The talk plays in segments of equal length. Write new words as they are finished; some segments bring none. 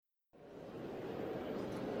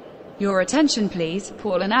Your attention, please.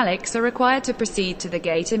 Paul and Alex are required to proceed to the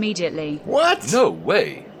gate immediately. What? No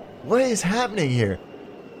way. What is happening here?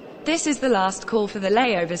 This is the last call for the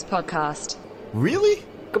Layovers podcast. Really?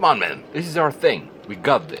 Come on, man. This is our thing. We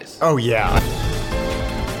got this. Oh, yeah.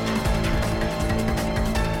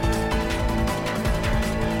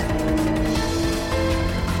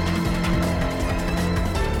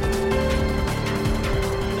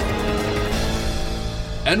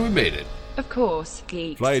 And we made it. Of course,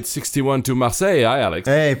 geeks. Flight 61 to Marseille. Hi, Alex.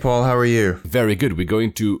 Hey, Paul, how are you? Very good. We're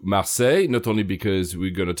going to Marseille, not only because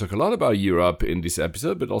we're going to talk a lot about Europe in this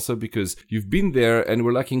episode, but also because you've been there and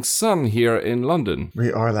we're lacking sun here in London.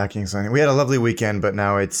 We are lacking sun. We had a lovely weekend, but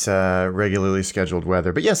now it's regularly scheduled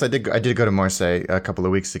weather. But yes, I did go to Marseille a couple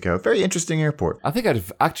of weeks ago. Very interesting airport. I think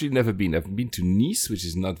I've actually never been. I've been to Nice, which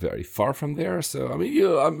is not very far from there. So, I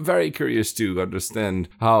mean, I'm very curious to understand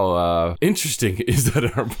how interesting is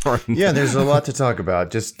that airport. Yeah, there's a lot to talk about.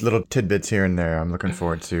 Just little tidbits here and there. I'm looking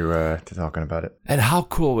forward to talking about it. And how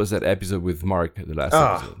cool was that episode with Mark, the last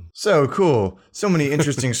episode? So cool. So many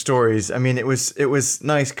interesting stories. I mean, it was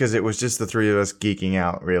nice because it was just the three of us geeking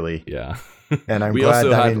out, really. Yeah. And I'm glad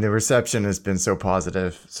that the reception has been so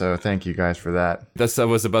positive. So thank you guys for that. That's what I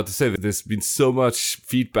was about to say. That there's been so much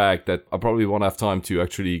feedback that I probably won't have time to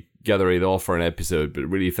actually gather it all for an episode, but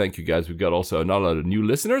really thank you guys. We've got also not a lot of new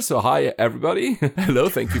listeners, so hi everybody. Hello,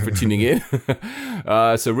 thank you for tuning in.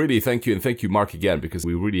 So really thank you, and thank you Mark again, because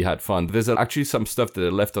we really had fun. There's actually some stuff that I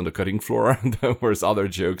left on the cutting floor. There was other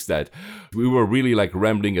jokes that we were really like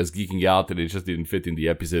rambling as geeking out and it just didn't fit in the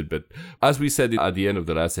episode. But as we said at the end of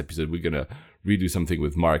the last episode, we're gonna redo something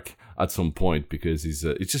with Mark at some point because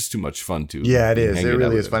it's just too much fun to. Yeah, it is. It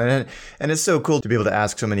really is fun. And it's so cool to be able to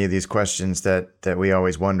ask so many of these questions that we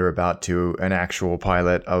always wonder about to an actual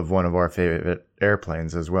pilot of one of our favorite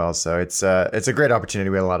airplanes as well. So it's a great opportunity.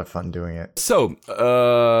 We had a lot of fun doing it. So,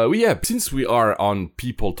 since we are on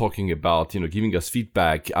people talking about, giving us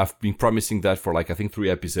feedback, I've been promising that for I think 3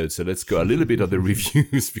 episodes. So let's go a little bit of the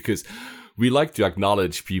reviews because we like to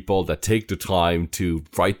acknowledge people that take the time to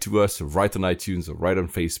write to us, or write on iTunes, or write on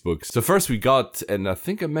Facebook. So first we got, and I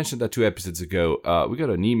think I mentioned that 2 episodes ago, we got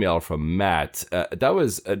an email from Matt. That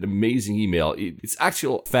was an amazing email. It's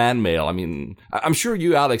actual fan mail. I mean, I'm sure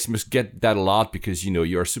you, Alex, must get that a lot because,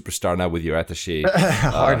 you're a superstar now with your attaché.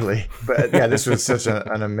 Hardly. But yeah, this was such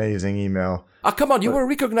an amazing email. Come on, you were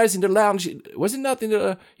recognized in the lounge. Was it not in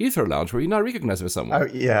the Heathrow lounge? Were you not recognized by someone? Oh,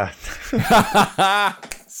 yeah.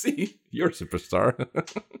 See, you're a superstar.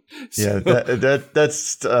 Yeah,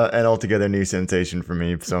 that's an altogether new sensation for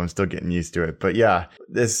me, so I'm still getting used to it. But yeah,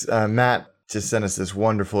 this Matt just sent us this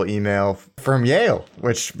wonderful email from Yale,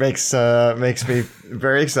 which makes me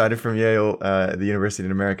very excited, from Yale, the University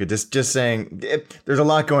in America. Just saying there's a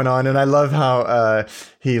lot going on, and I love how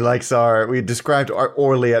he likes we described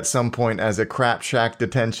Orly at some point as a crap shack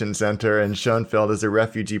detention center and Schoenfeld as a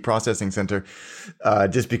refugee processing center,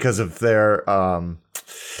 just because of their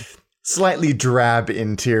slightly drab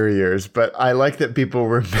interiors. But I like that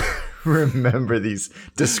people remember these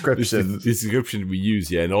descriptions. This description we use,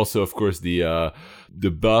 yeah. And also, of course, the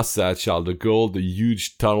bus at Charles de Gaulle, the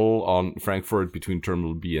huge tunnel on Frankfurt between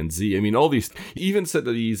Terminal B and Z. I mean, all these. He even said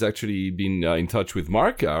that he's actually been in touch with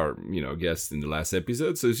Mark, our guest in the last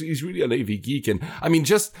episode. So he's really an AV geek. And I mean,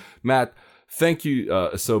 just Matt, thank you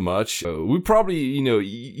so much. We probably,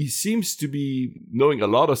 he seems to be knowing a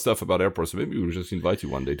lot of stuff about airports. So maybe we'll just invite you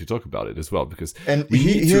one day to talk about it as well, because we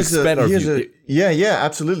need to expand our view. Yeah,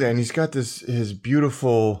 absolutely. And he's got his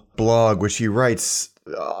beautiful blog, which he writes,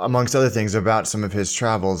 amongst other things, about some of his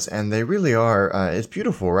travels. And they really are, it's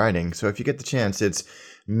beautiful writing. So if you get the chance, it's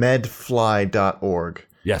medfly.org.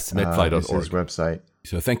 Yes, medfly.org. Is his website.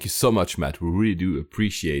 So thank you so much, Matt. We really do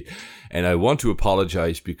appreciate. And I want to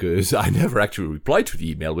apologize because I never actually replied to the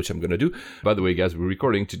email, which I'm going to do. By the way, guys, we're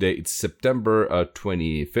recording today. It's September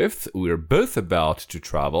 25th. We're both about to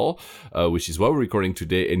travel, which is why we're recording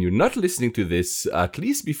today. And you're not listening to this at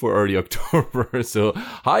least before early October. So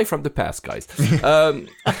hi from the past, guys.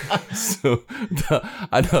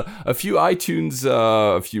 I know a few iTunes,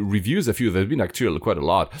 a few reviews, there's been actually quite a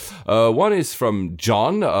lot. One is from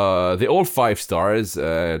John. They're all 5 stars.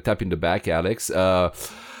 Tap in the back, Alex.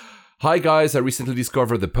 Hi guys, I recently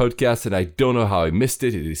discovered the podcast and I don't know how I missed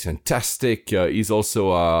it. It is fantastic. He's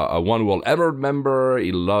also a One World Emerald member.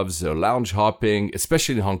 He loves lounge hopping,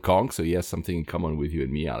 especially in Hong Kong. So he has something in common with you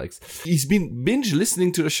and me, Alex. He's been binge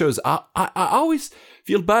listening to the shows. I always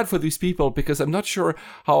feel bad for these people because I'm not sure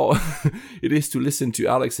how it is to listen to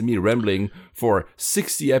Alex and me rambling for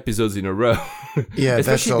 60 episodes in a row. Yeah,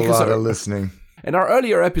 that's a lot of listening. And our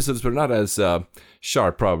earlier episodes were not as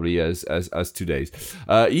sharp probably as today's.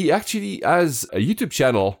 He actually has a YouTube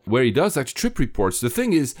channel where he does actually trip reports. The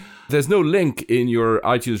thing is, there's no link in your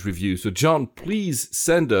iTunes review. So John, please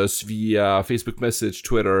send us via Facebook message,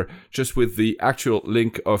 Twitter, just with the actual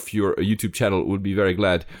link of your YouTube channel. We'll be very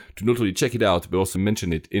glad to not only check it out, but also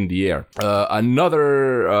mention it in the air.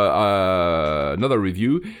 Another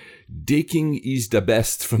review. Daking is the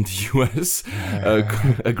best from the US.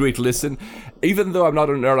 A great listen. Even though I'm not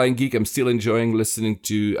an airline geek, I'm still enjoying listening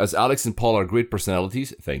to, as Alex and Paul are great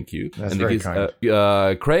personalities. Thank you. That's very kind.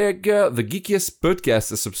 Craig, the geekiest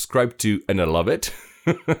podcast I subscribe to, and I love it.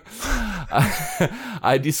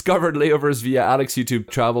 I discovered layovers via Alex YouTube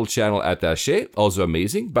travel channel Attaché. Also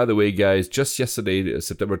amazing. By the way, guys, just yesterday,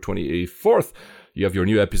 September 24th, you have your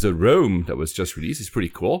new episode, Rome, that was just released. It's pretty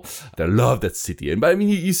cool. I love that city. But I mean,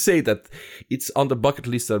 you say that it's on the bucket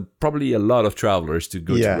list of probably a lot of travelers to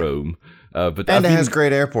go to Rome. But it has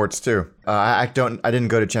great airports too. I didn't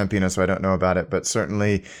go to Ciampino, so I don't know about it. But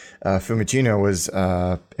certainly, Fiumicino was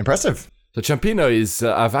impressive. So Ciampino is,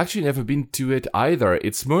 I've actually never been to it either.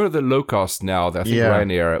 It's more the low cost now. I think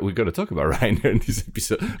Ryanair, we're going to talk about Ryanair in this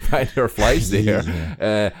episode. Ryanair flies there.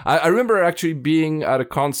 I remember actually being at a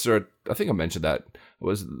concert. I think I mentioned that.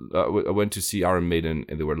 I went to see Iron Maiden,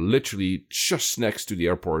 and they were literally just next to the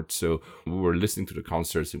airport. So we were listening to the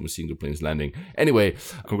concerts and we're seeing the planes landing. Anyway,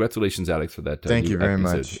 congratulations, Alex, for that. Thank you very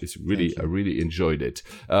much. It's really, I really enjoyed it.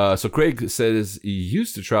 So Craig says he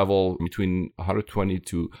used to travel between 120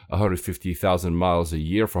 to 150,000 miles a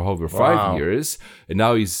year for over 5 years, and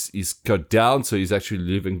now he's cut down. So he's actually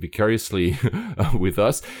living vicariously with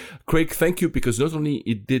us. Craig, thank you, because not only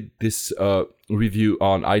he did this review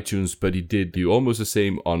on iTunes, but he did do almost the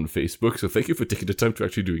same on Facebook. So thank you for taking the time to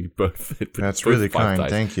actually doing both. That's really kind.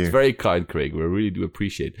 Thank you. It's very kind, Craig. We really do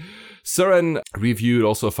appreciate. Søren reviewed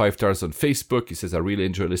also 5 stars on Facebook. He says, I really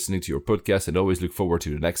enjoy listening to your podcast and always look forward to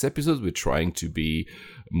the next episode. We're trying to be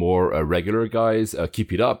more regular, guys.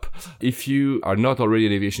 Keep it up. If you are not already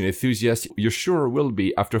an aviation enthusiast, you sure will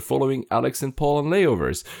be after following Alex and Paul on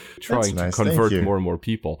layovers, trying to convert more and more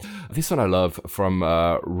people. This one I love, from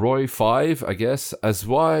Roy5, I guess. As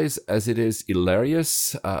wise as it is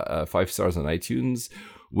hilarious, 5 stars on iTunes.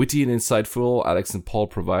 Witty and insightful, Alex and Paul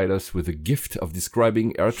provide us with the gift of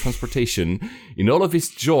describing air transportation in all of its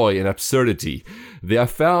joy and absurdity. They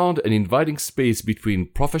have found an inviting space between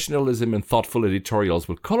professionalism and thoughtful editorials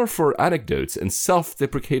with colorful anecdotes and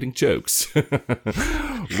self-deprecating jokes.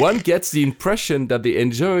 One gets the impression that they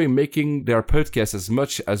enjoy making their podcast as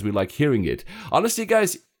much as we like hearing it. Honestly,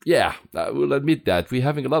 guys, yeah, I will admit that. We're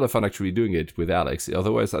having a lot of fun actually doing it with Alex.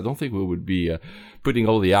 Otherwise, I don't think we would be putting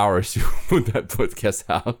all the hours to put that podcast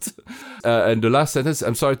out. And the last sentence,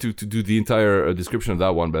 I'm sorry to do the entire description of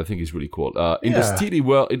that one, but I think it's really cool. In the steely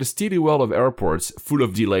world of airports, full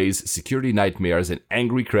of delays, security nightmares, and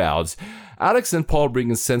angry crowds, Alex and Paul bring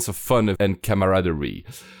a sense of fun and camaraderie.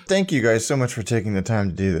 Thank you guys so much for taking the time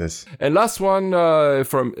to do this. And last one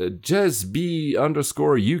from JezB_UK.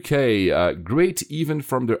 Great even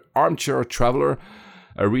from the armchair traveler.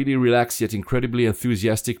 A really relaxed yet incredibly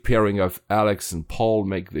enthusiastic pairing of Alex and Paul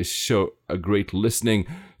make this show a great listening.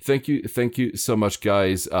 Thank you so much,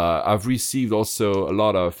 guys. I've received also a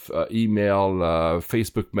lot of email,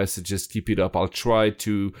 Facebook messages. Keep it up. I'll try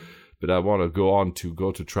to... But I want to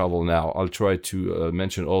go to travel now. I'll try to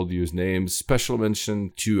mention all these names. Special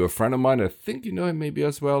mention to a friend of mine. I think you know him maybe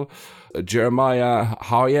as well. Jeremiah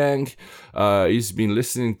Haoyang. He's been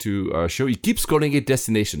listening to a show. He keeps calling it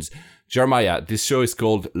Destinations. Jeremiah, this show is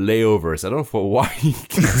called Layovers. I don't know why he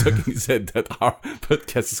keeps talking. He said that our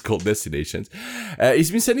podcast is called Destinations.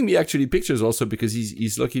 He's been sending me actually pictures also, because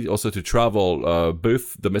he's lucky also to travel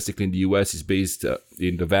both domestically in the US. He's based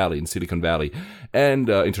in the Valley, in Silicon Valley, and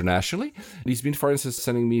internationally. He's been, for instance,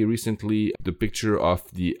 sending me recently the picture of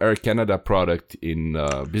the Air Canada product in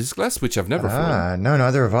business class, which I've never flown. No,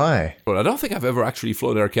 neither have I. Well, I don't think I've ever actually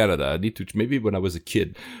flown Air Canada. I need to, maybe when I was a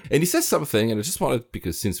kid. And he says something, and I just wanted,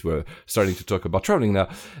 because since we're starting to talk about traveling now,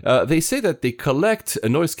 they say that they collect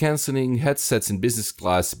noise-canceling headsets in business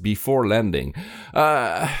class before landing.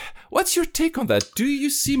 What's your take on that? Do you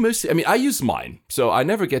see mostly... I mean, I use mine, so I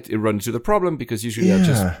never run into the problem, because usually I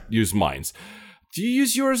just use mine. Do you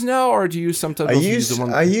use yours now, or do you sometimes use the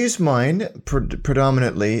one? I use mine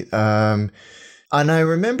predominantly. And I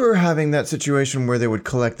remember having that situation where they would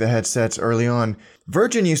collect the headsets early on.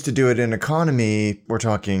 Virgin used to do it in economy. We're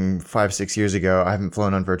talking 5-6 years ago. I haven't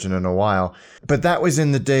flown on Virgin in a while. But that was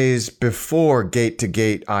in the days before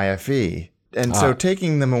gate-to-gate IFE. And so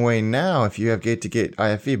taking them away now, if you have gate-to-gate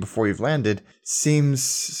IFE before you've landed,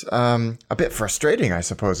 seems a bit frustrating, I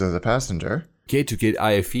suppose, as a passenger. gate-to-gate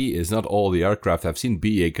IFE is not all the aircraft. I've seen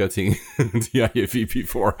BA cutting the IFE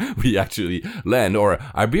before we actually land, or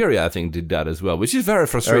Iberia, I think, did that as well, which is very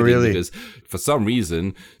frustrating because for some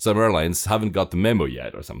reason, some airlines haven't got the memo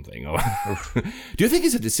yet or something. Do you think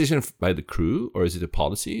it's a decision by the crew, or is it a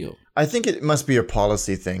policy? I think it must be a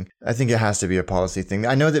policy thing. I think it has to be a policy thing.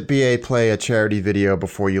 I know that BA play a charity video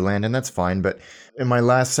before you land, and that's fine. But in my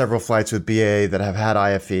last several flights with BA that have had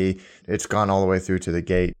IFE, it's gone all the way through to the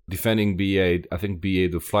gate. Defending BA, I think BA,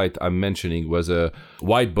 the flight I'm mentioning, was a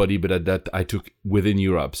wide body, but that I took within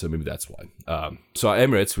Europe, so maybe that's why. So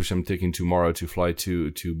Emirates, which I'm taking tomorrow to fly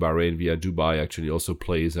to Bahrain via Dubai, actually also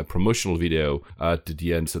plays a promotional video at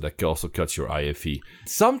the end, so that also cuts your IFE.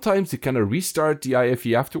 Sometimes they kind of restart the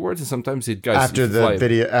IFE afterwards, and sometimes it guys after the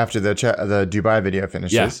video, after the Dubai video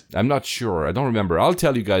finishes. Yeah, I'm not sure. I don't remember. I'll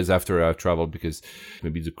tell you guys after I've traveled, because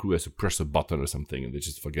maybe the crew has to press a button or something, and they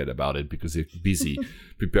just forget about it because they're busy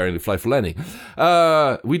preparing the flight for landing.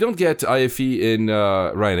 We don't get IFE in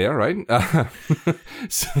Ryanair, right?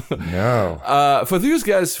 No. For those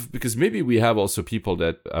guys, because maybe we have also people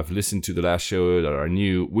that have listened to the last show that are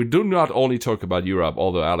new, we do not only talk about Europe,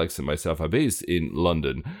 although Alex and myself are based in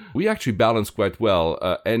London. We actually balance quite well.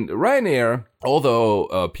 And Ryanair,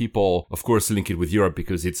 although people, of course, link it with Europe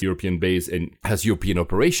because it's European based and has European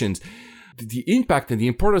operations, the impact and the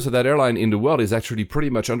importance of that airline in the world is actually pretty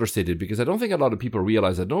much understated, because I don't think a lot of people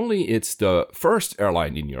realize that not only it's the first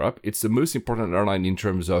airline in Europe, it's the most important airline in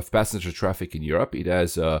terms of passenger traffic in Europe. It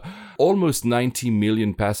has almost 90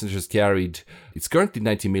 million passengers carried. It's currently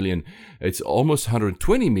 90 million. It's almost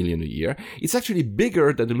 120 million a year. It's actually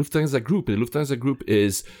bigger than the Lufthansa Group. The Lufthansa Group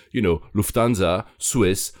is, Lufthansa,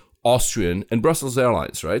 Swiss, Austrian, and Brussels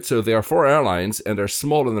Airlines, right? So there are 4 airlines, and they're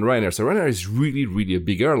smaller than Ryanair. So Ryanair is really, really a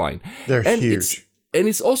big airline. They're huge.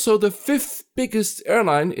 It's also the 5th biggest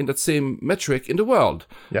airline in that same metric in the world.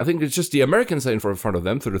 Yep. I think it's just the Americans are in front of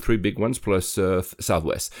them, so the 3 big ones plus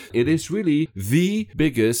Southwest. It is really the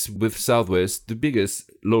biggest, with Southwest, the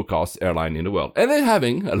biggest low-cost airline in the world. And they're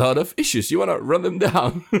having a lot of issues. You want to run them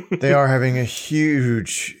down. They are having a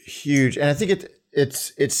huge, and I think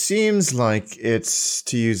it seems like it's,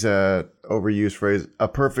 to use a overused phrase, a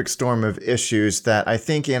perfect storm of issues that I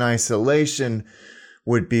think in isolation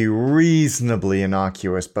would be reasonably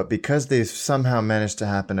innocuous, but because they've somehow managed to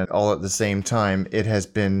happen all at the same time, it has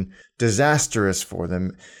been disastrous for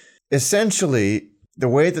them. Essentially, the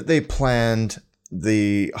way that they planned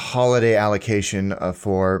the holiday allocation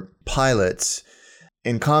for pilots,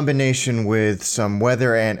 in combination with some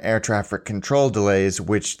weather and air traffic control delays,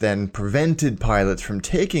 which then prevented pilots from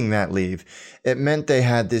taking that leave, it meant they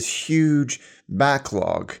had this huge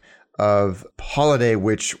backlog of holiday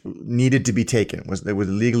which needed to be taken, it was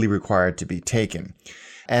legally required to be taken.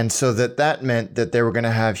 And so that meant that they were going to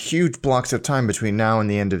have huge blocks of time between now and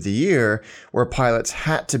the end of the year where pilots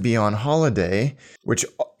had to be on holiday, which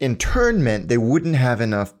in turn meant they wouldn't have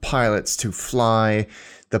enough pilots to fly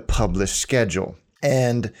the published schedule.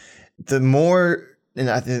 And the more, and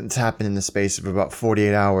I think it's happened in the space of about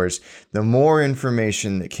 48 hours, the more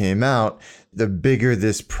information that came out, the bigger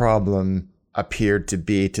this problem appeared to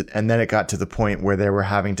be. And then it got to the point where they were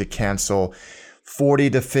having to cancel 40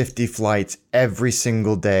 to 50 flights every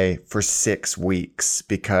single day for 6 weeks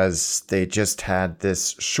because they just had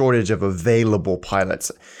this shortage of available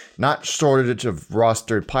pilots. Not shortage of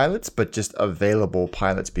rostered pilots, but just available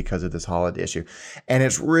pilots because of this holiday issue. And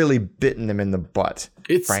it's really bitten them in the butt,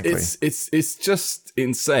 frankly. It's just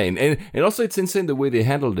insane. And also it's insane the way they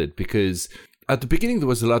handled it, because at the beginning, there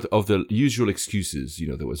was a lot of the usual excuses.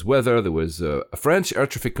 There was weather, there was French air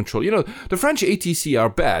traffic control. The French ATC are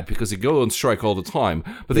bad because they go on strike all the time,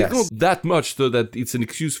 but they don't that much so that it's an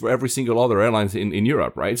excuse for every single other airlines in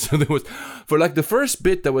Europe, right? So there was, for like the first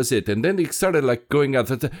bit, that was it. And then they started like going out.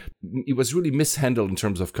 It was really mishandled in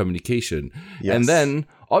terms of communication. Yes. And then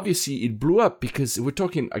obviously it blew up because we're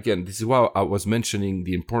talking, again, this is why I was mentioning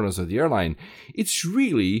the importance of the airline.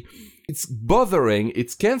 It's bothering,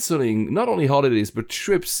 it's canceling not only holidays, but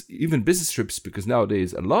trips, even business trips, because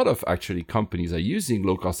nowadays a lot of actually companies are using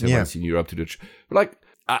low-cost airlines in Europe to do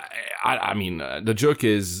I mean, the joke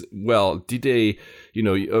is, well, did they,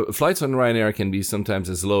 flights on Ryanair can be sometimes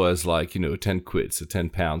as low as 10 quid, so 10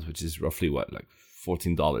 pounds, which is roughly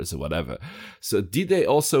 $14 or whatever. So did they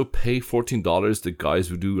also pay $14 the guys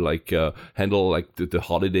who do handle the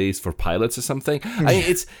holidays for pilots or something? I mean,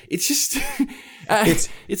 it's just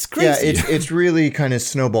it's crazy. Yeah, it's really kind of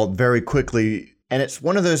snowballed very quickly, and it's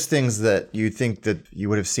one of those things that you think that you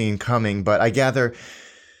would have seen coming, but I gather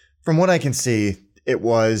from what I can see, it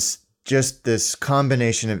was just this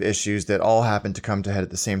combination of issues that all happened to come to head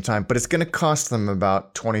at the same time. But it's going to cost them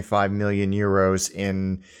about 25 million euros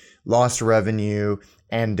in lost revenue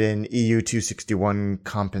and in EU 261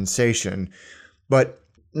 compensation. But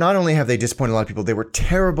not only have they disappointed a lot of people, they were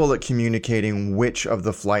terrible at communicating which of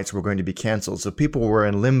the flights were going to be canceled. So people were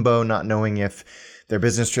in limbo, not knowing if their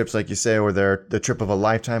business trips, like you say, or the trip of a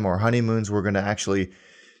lifetime or honeymoons were going to actually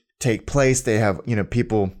take place. They have,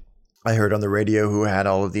 people I heard on the radio who had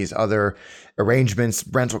all of these other arrangements,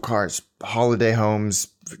 rental cars, holiday homes,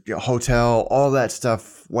 hotel, all that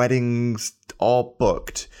stuff, weddings, all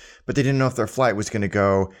booked. But they didn't know if their flight was going to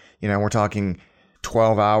go, we're talking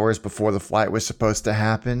 12 hours before the flight was supposed to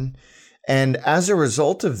happen. And as a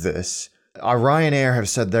result of this, Ryanair have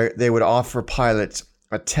said they would offer pilots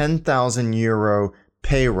a 10,000 euro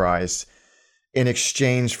pay rise in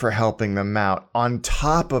exchange for helping them out, on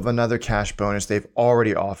top of another cash bonus they've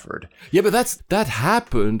already offered. Yeah, but that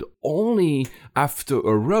happened only after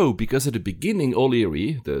a row, because at the beginning,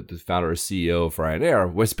 O'Leary, the founder and CEO of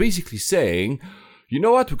Ryanair, was basically saying, you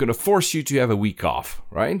know what, we're going to force you to have a week off,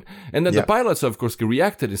 right? And then the pilots, of course,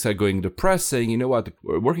 reacted and started going to the press saying, you know what,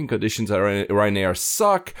 the working conditions at Ryanair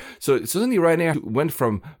suck. So suddenly Ryanair went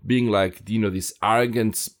from being like, this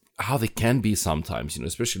arrogant, how they can be sometimes,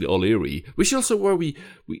 especially O'Leary, which also where we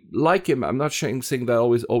like him. I'm not saying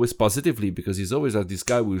that always positively, because he's always like this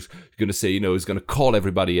guy who's going to say, he's going to call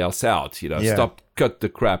everybody else out, stop, cut the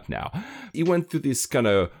crap now. He went through this kind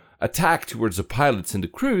of attack towards the pilots and the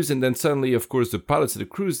crews, and then suddenly, of course, the pilots and the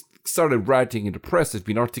crews started writing in the press. There's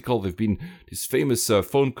been articles. There's been this famous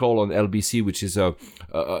phone call on LBC, which is a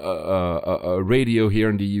radio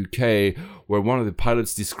here in the UK, where one of the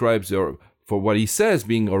pilots describes for what he says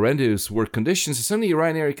being horrendous work conditions. And suddenly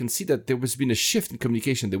Ryanair can see that there has been a shift in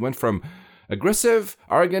communication. They went from aggressive,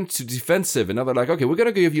 arrogant to defensive. And now they're like, okay, we're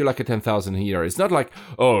going to give you like a 10,000 here. It's not like,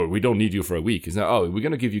 oh, we don't need you for a week. It's not, oh, we're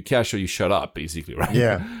going to give you cash or you shut up, basically, right?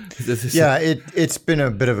 Yeah. It's been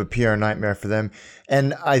a bit of a PR nightmare for them.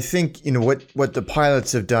 And I think, what the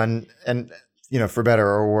pilots have done, and, for better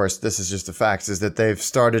or worse, this is just the facts, is that they've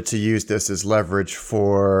started to use this as leverage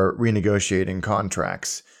for renegotiating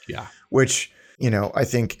contracts. Yeah. Which, I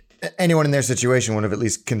think anyone in their situation would have at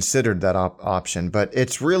least considered that option. But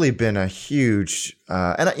it's really been a huge,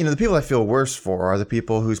 and the people I feel worse for are the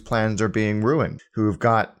people whose plans are being ruined, who've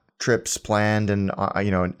got trips planned and,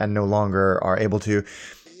 and no longer are able to.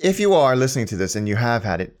 If you are listening to this and you have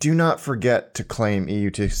had it, do not forget to claim EU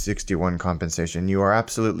 261 compensation. You are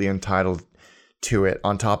absolutely entitled to it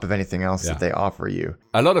on top of anything else that they offer you.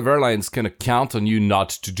 A lot of airlines kind of count on you not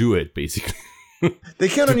to do it, basically. They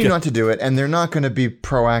count on you not to do it, and they're not going to be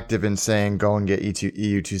proactive in saying, go and get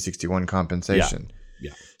EU 261 compensation.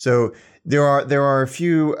 Yeah. So there are a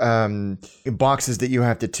few boxes that you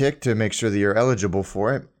have to tick to make sure that you're eligible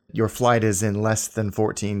for it. Your flight is in less than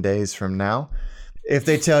 14 days from now. If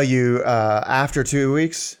they tell you after 2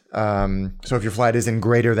 weeks, so if your flight is in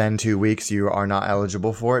greater than 2 weeks, you are not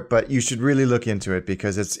eligible for it. But you should really look into it,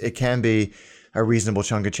 because it can be a reasonable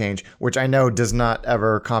chunk of change, which I know does not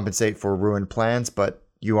ever compensate for ruined plans, but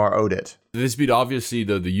you are owed it. There's been obviously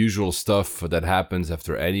the usual stuff that happens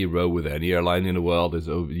after any row with any airline in the world. Is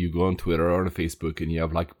you go on Twitter or on Facebook and you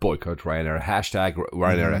have like boycott Ryanair, hashtag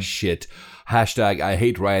Ryanair is shit, hashtag I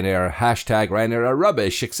hate Ryanair, hashtag Ryanair are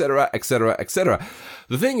rubbish, etc., etc., etc.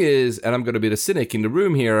 The thing is, and I'm going to be the cynic in the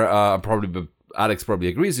room here, Alex probably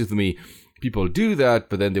agrees with me, people do that,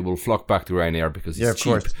 but then they will flock back to Ryanair because it's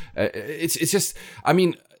cheap. It's just,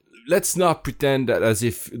 let's not pretend that as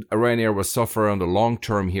if Ryanair will suffer on the long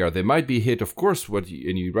term here. They might be hit, of course, and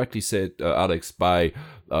you rightly said, Alex, by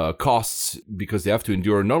costs, because they have to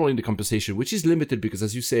endure not only the compensation, which is limited because,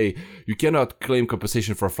 as you say, you cannot claim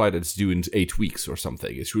compensation for a flight that's due in 8 weeks or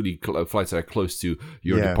something. It's really flights that are close to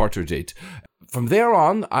your departure date. From there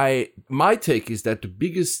on, my take is that the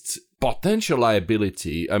biggest potential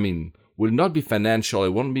liability, will not be financial. It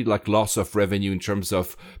won't be like loss of revenue in terms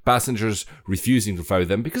of passengers refusing to fly with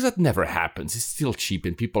them, because that never happens. It's still cheap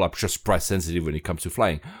and people are just price sensitive when it comes to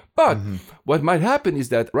flying. But what might happen is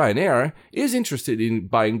that Ryanair is interested in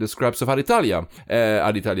buying the scraps of Alitalia.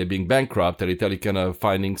 Alitalia being bankrupt, Alitalia kind of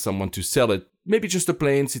finding someone to sell it. Maybe just the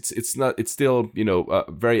planes. It's still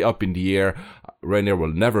very up in the air. Ryanair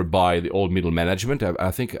will never buy the old middle management.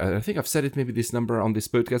 I think I've said it, maybe this number on this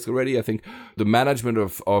podcast already. I think the management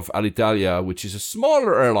of Alitalia, which is a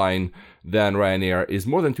smaller airline than Ryanair, is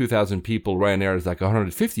more than 2,000 people. Ryanair is like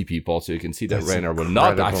 150 people, so you can see that Ryanair will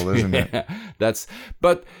not actually. Isn't it?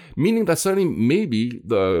 But meaning that suddenly maybe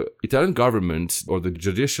the Italian government or the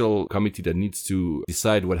judicial committee that needs to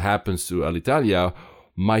decide what happens to Alitalia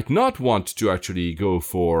might not want to actually go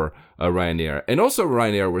for Ryanair. And also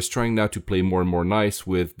Ryanair was trying now to play more and more nice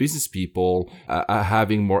with business people,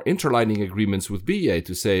 having more interlining agreements with BA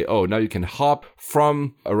to say, oh, now you can hop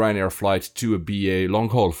from a Ryanair flight to a BA long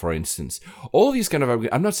haul, for instance. All these kind of,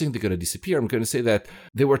 I'm not saying they're going to disappear. I'm going to say that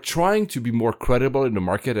they were trying to be more credible in the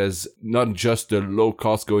market as not just the low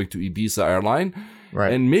cost going to Ibiza airline.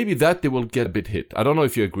 Right. And maybe that they will get a bit hit. I don't know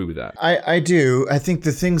if you agree with that. I do. I think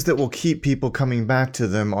the things that will keep people coming back to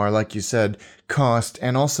them are, like you said, cost,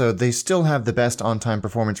 and also they still have the best on-time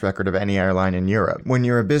performance record of any airline in Europe. When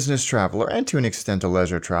you're a business traveler, and to an extent a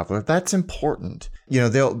leisure traveler, that's important.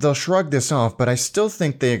 They'll shrug this off, but I still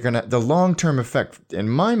think the long-term effect in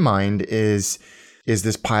my mind is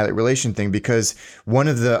this pilot relation thing, because one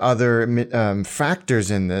of the other factors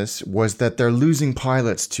in this was that they're losing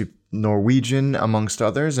pilots to Norwegian, amongst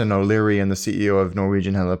others, and O'Leary and the CEO of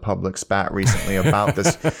Norwegian had a public spat recently about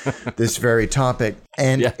this very topic.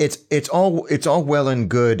 And it's all well and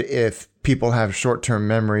good if people have short-term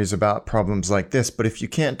memories about problems like this, but if you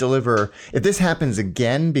can't deliver, if this happens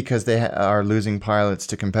again because they are losing pilots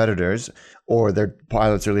to competitors, or their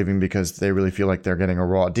pilots are leaving because they really feel like they're getting a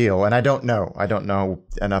raw deal, and I don't know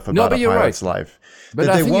enough about a pilot's life, but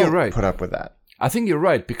that I they think won't you're right. put up with that. I think you're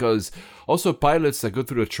right, because also pilots that go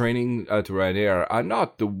through the training to Ryanair are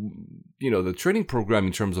not the training program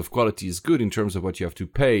in terms of quality is good in terms of what you have to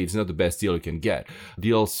pay. It's not the best deal you can get.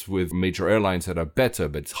 Deals with major airlines that are better,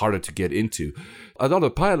 but it's harder to get into. A lot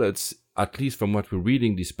of pilots, at least from what we're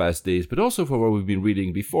reading these past days, but also from what we've been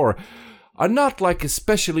reading before, are not like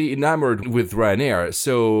especially enamored with Ryanair.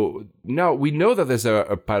 So now we know that there's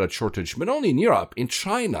a pilot shortage, but only in Europe, in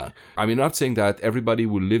China. I mean, I'm not saying that everybody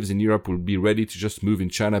who lives in Europe will be ready to just move in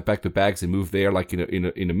China, pack the bags and move there like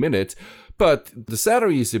in a minute. But the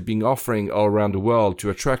salaries are being offering all around the world to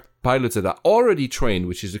attract pilots that are already trained,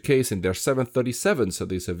 which is the case in their 737. So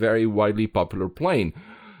there's a very widely popular plane.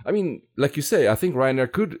 I mean, like you say, I think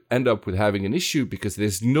Ryanair could end up with having an issue because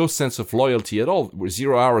there's no sense of loyalty at all. With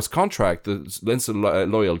 0 hours contract, the sense of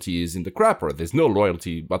loyalty is in the crapper. There's no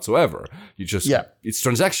loyalty whatsoever. It's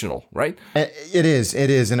transactional, right? It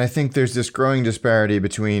is. And I think there's this growing disparity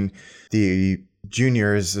between the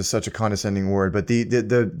juniors, is such a condescending word, but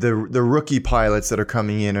the rookie pilots that are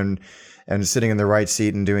coming in and sitting in the right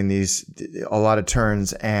seat and doing a lot of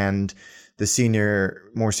turns, and the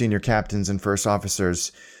more senior captains and first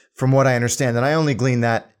officers, from what I understand, and I only glean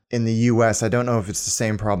that in the US. I don't know if it's the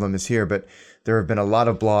same problem as here, but there have been a lot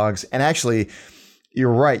of blogs. And actually,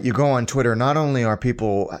 you're right. You go on Twitter, not only are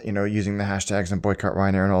people, using the hashtags and boycott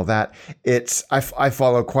Ryanair and all that, I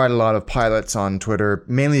follow quite a lot of pilots on Twitter,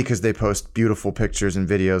 mainly because they post beautiful pictures and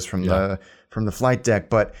videos from the flight deck,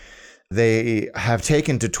 but they have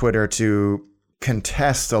taken to Twitter to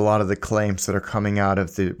contest a lot of the claims that are coming out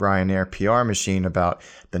of the Ryanair PR machine about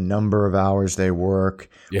the number of hours they work,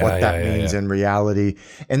 what that means in reality.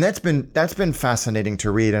 And that's been fascinating to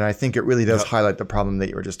read. And I think it really does highlight the problem that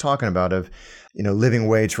you were just talking about of, living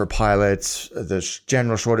wage for pilots, the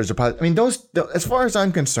general shortage of pilots. I mean, as far as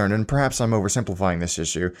I'm concerned, and perhaps I'm oversimplifying this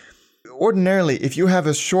issue, ordinarily, if you have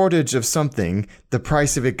a shortage of something, the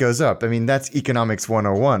price of it goes up. I mean, that's economics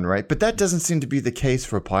 101, right? But that doesn't seem to be the case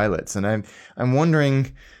for pilots. And I'm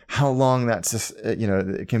wondering how long that's,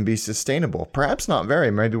 it can be sustainable. Perhaps not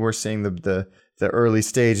very. Maybe we're seeing the early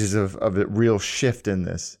stages of a real shift in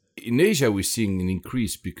this. In Asia, we're seeing an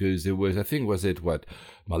increase because there was,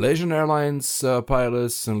 Malaysian Airlines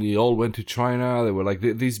pilots suddenly all went to China. They were like,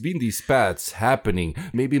 there's been these paths happening.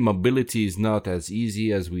 Maybe mobility is not as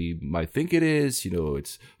easy as we might think it is.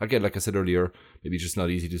 It's, again, like I said earlier, maybe it's just not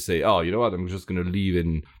easy to say, oh, you know what, I'm just going to leave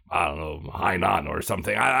in, I don't know, Hainan or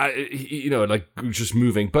something. Like just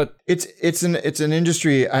moving. But it's an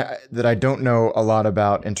industry that I don't know a lot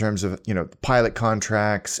about in terms of, pilot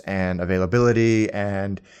contracts and availability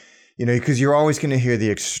and, because you're always going to hear the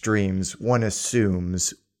extremes, one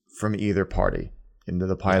assumes, from either party,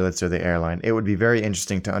 the pilots or the airline. It would be very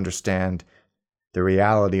interesting to understand the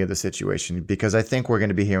reality of the situation, because I think we're going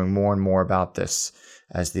to be hearing more and more about this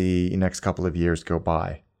as the next couple of years go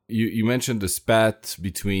by. You mentioned the spat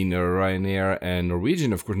between Ryanair and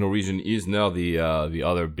Norwegian. Of course, Norwegian is now the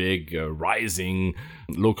other big rising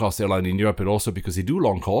low-cost airline in Europe, and also because they do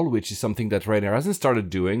long haul, which is something that Ryanair hasn't started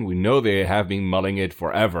doing. We know they have been mulling it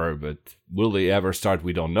forever, but will they ever start?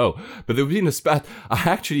 We don't know. But there has been a spat. I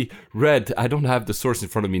actually read, I don't have the source in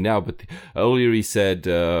front of me now, but O'Leary said,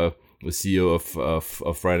 the CEO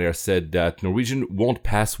of Ryanair said that Norwegian won't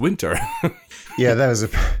pass winter. Yeah, that was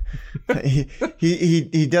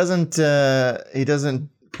he doesn't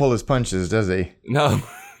pull his punches, does he? No,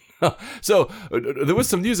 So there was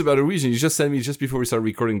some news about Norwegian. You just sent me just before we started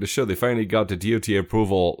recording the show. They finally got the DOT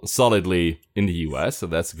approval solidly in the US, so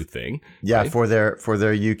that's a good thing. Yeah, right? for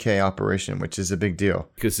their UK operation, which is a big deal.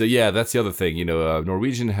 Because that's the other thing.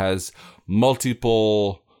 Norwegian has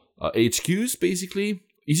multiple HQs basically.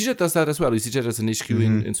 EasyJet does that as well. EasyJet has an HQ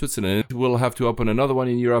in Switzerland. We'll have to open another one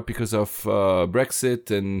in Europe because of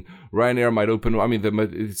Brexit, and Ryanair might open. I mean,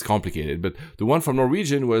 it's complicated. But the one from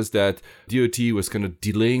Norwegian was that DOT was kind of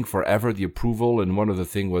delaying forever the approval. And one of the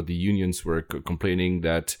things what the unions were complaining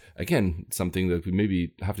that, again, something that we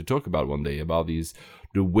maybe have to talk about one day, about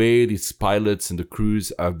the way these pilots and the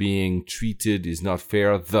crews are being treated is not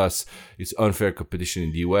fair. Thus, it's unfair competition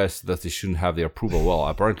in the US. Thus, they shouldn't have their approval. Well,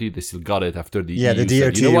 apparently, they still got it after the EU the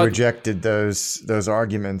DOT said, rejected those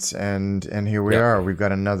arguments, and here we are. We've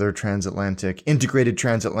got another integrated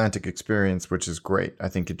transatlantic experience, which is great. I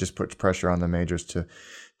think it just puts pressure on the majors to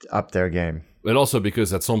up their game. And also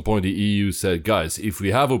because at some point the EU said, guys, if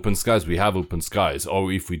we have open skies, we have open skies.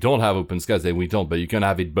 Or if we don't have open skies, then we don't. But you can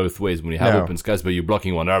have it both ways when you have open skies, but you're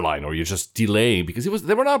blocking one airline or you're just delaying, because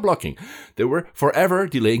they were not blocking. They were forever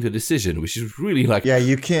delaying the decision, which is really like... Yeah,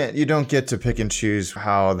 you don't get to pick and choose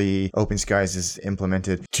how the open skies is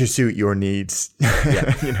implemented to suit your needs,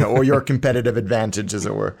 or your competitive advantage, as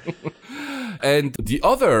it were. And the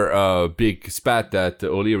other big spat that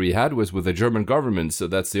O'Leary had was with the German government. So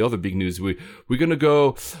that's the other big news. We're going to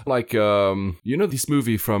go like, this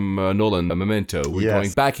movie from Nolan, Memento. We're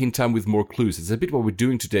going back in time with more clues. It's a bit what we're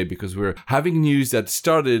doing today, because we're having news that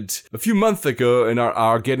started a few months ago and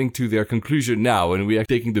are getting to their conclusion now. And we are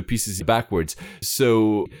taking the pieces backwards.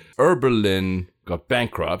 So Air Berlin got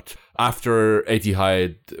bankrupt. After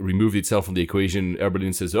Etihad removed itself from the equation, Air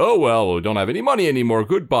Berlin says, oh, well, we don't have any money anymore.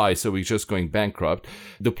 Goodbye. So we're just going bankrupt.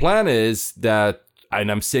 The plan is that,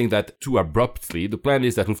 and I'm saying that too abruptly, the plan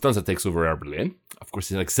is that Lufthansa takes over Air Berlin. Of course,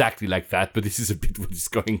 it's not exactly like that, but this is a bit what is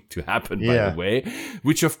going to happen, by the way.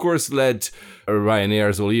 Which, of course, led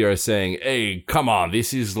Ryanair's O'Leary saying, hey, come on,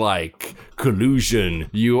 this is like collusion.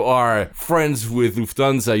 You are friends with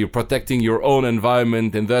Lufthansa. You're protecting your own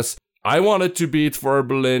environment, and thus... I wanted to beat for Air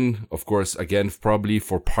Berlin. Of course, again, probably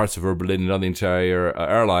for parts of Air Berlin and not the entire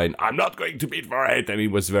airline. I'm not going to beat for it. And he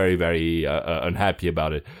was very, very unhappy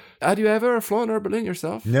about it. Had you ever flown Air Berlin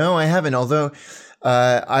yourself? No, I haven't. Although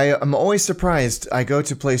I am always surprised. I go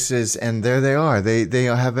to places and there they are. They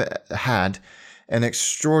have had an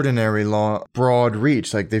extraordinary long, broad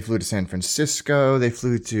reach. Like they flew to San Francisco, they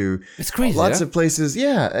flew to lots of places.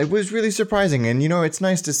 Yeah, it was really surprising. And, it's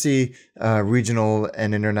nice to see regional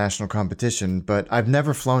and international competition, but I've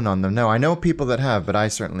never flown on them. No, I know people that have, but I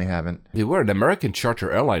certainly haven't. They were an American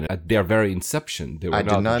charter airline at their very inception. They were I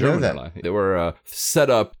did not know that. Airline. They were set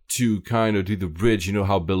up to kind of do the bridge. You know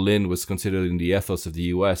how Berlin was considered in the ethos of the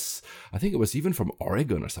US. I think it was even from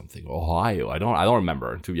Oregon or something, Ohio. I don't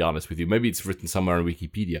remember, to be honest with you. Maybe it's written somewhere on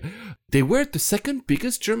Wikipedia. They were the second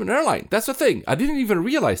biggest German airline. That's the thing. I didn't even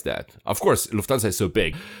realize that. Of course, Lufthansa is so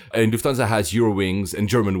big, and Lufthansa has Eurowings and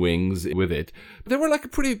German wings with it. But they were like a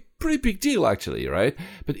pretty big deal, actually, right?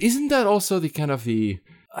 But isn't that also the kind of the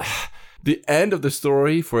end of the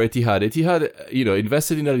story for Etihad? Etihad,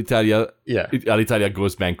 invested in Alitalia. Yeah. Alitalia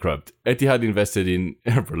goes bankrupt. Etihad invested in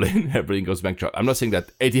Air Berlin. Air Berlin goes bankrupt. I'm not saying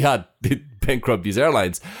that Etihad did bankrupt these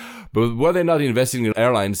airlines, but were they not investing in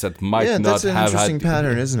airlines that might not have had... Yeah, that's an interesting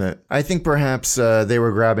pattern, isn't it? I think perhaps they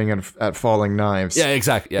were grabbing at falling knives. Yeah,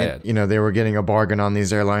 exactly. Yeah, and, they were getting a bargain on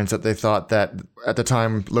these airlines that they thought that at the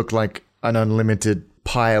time looked like an unlimited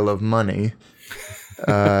pile of money.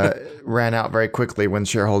 Ran out very quickly when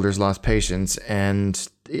shareholders lost patience, and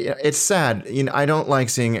it's sad. I don't like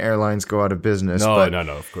seeing airlines go out of business. No,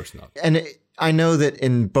 of course not. And I know that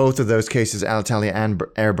in both of those cases, Alitalia and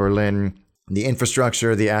Air Berlin, the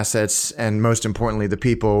infrastructure, the assets, and most importantly, the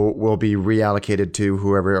people will be reallocated to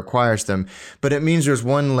whoever acquires them. But it means there's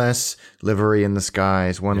one less livery in the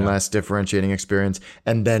skies, one less differentiating experience,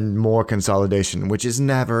 and then more consolidation, which is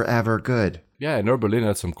never, ever good. Yeah, and Air Berlin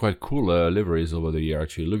had some quite cool liveries over the year,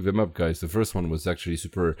 actually. Look them up, guys. The first one was actually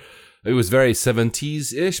super... It was very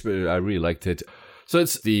 70s-ish, but I really liked it. So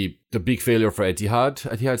it's the big failure for Etihad.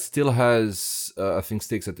 Etihad still has, I think,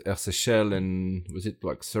 stakes at Air Seychelles and, was it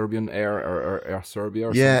like Serbian Air or Air Serbia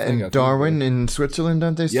or something? And Darwin in Switzerland,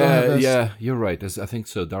 don't they still have this? Yeah, you're right. I think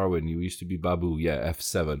so. Darwin, you used to be Babu,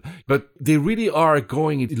 F7. But they really are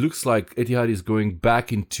going, it looks like Etihad is going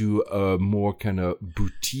back into a more kind of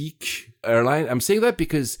boutique airline. I'm saying that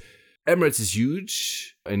because Emirates is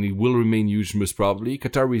huge, and it will remain huge most probably.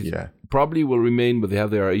 Qatar probably will remain, but they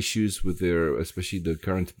have their issues with especially the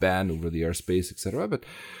current ban over the airspace, etc. But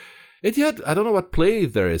Etihad, I don't know what play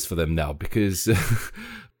there is for them now, because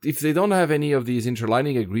if they don't have any of these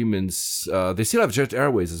interlining agreements, they still have Jet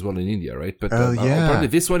Airways as well in India, right? But apparently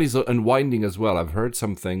this one is unwinding as well. I've heard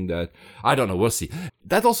something that, I don't know, we'll see.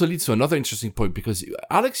 That also leads to another interesting point, because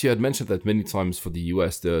Alex, you had mentioned that many times for the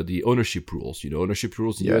US, the ownership rules. Ownership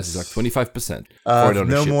rules in the US is like 25%.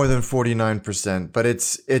 No more than 49%, but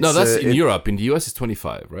it's no, that's in Europe. In the US, it's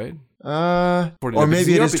 25, right? Or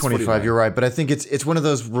maybe it is 25. You're right, but I think it's one of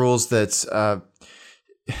those rules that's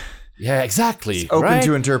yeah, exactly. It's open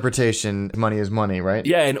to interpretation. Money is money, right?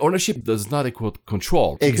 Yeah, and ownership does not equal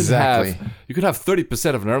control. Exactly. You could have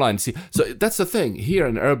 30% of an airline. See, so that's the thing here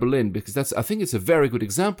in Air Berlin, because I think it's a very good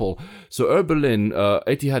example. So Air Berlin,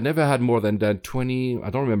 Etihad never had more than 20, I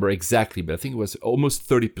don't remember exactly, but I think it was almost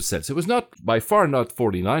 30%. So it was not, by far not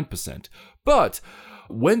 49%. But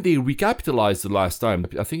when they recapitalized the last time,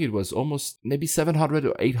 I think it was almost maybe 700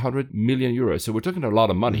 or 800 million euros. So we're talking a lot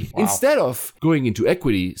of money. Wow. Instead of going into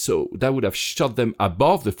equity, so that would have shot them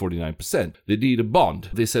above the 49%. They did a bond.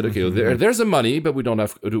 They said, okay, there's the money, but we don't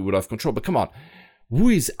have control. But come on,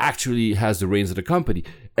 who actually has the reins of the company?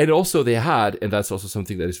 And also they had, and that's also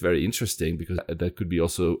something that is very interesting, because that could be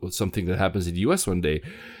also something that happens in the US one day.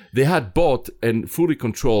 They had bought and fully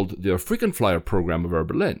controlled their frequent flyer program of Air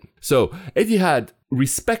Berlin. So Etihad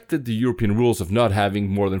respected the European rules of not having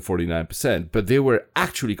more than 49%, but they were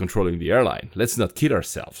actually controlling the airline. Let's not kid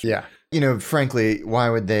ourselves. Yeah. Frankly, why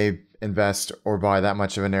would they invest or buy that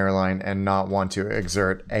much of an airline and not want to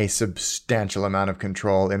exert a substantial amount of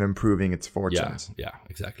control in improving its fortunes? Yeah,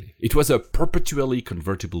 exactly. It was a perpetually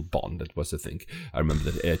convertible bond. That was the thing. I remember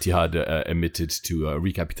that Etihad emitted to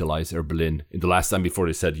recapitalize Air Berlin in the last time before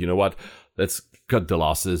they said, you know what, let's cut the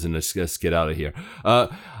losses and let's get out of here.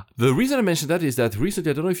 The reason I mentioned that is that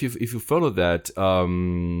recently, I don't know if you follow that,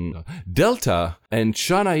 Delta and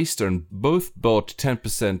China Eastern both bought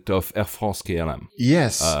 10% of Air France KLM.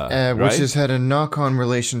 Yes, right? which has had a knock-on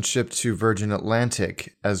relationship to Virgin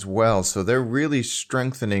Atlantic as well. So they're really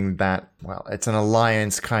strengthening that. Well, it's an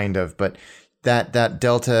alliance kind of, but that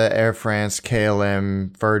Delta, Air France,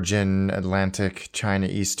 KLM, Virgin Atlantic, China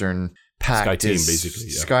Eastern pact SkyTeam, basically.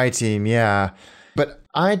 Yeah. SkyTeam, yeah. But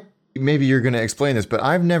maybe you're going to explain this, but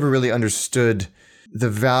I've never really understood the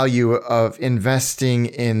value of investing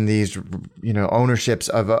in these, ownerships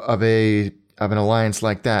of an alliance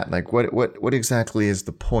like that. Like, what exactly is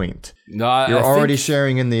the point? No, you're already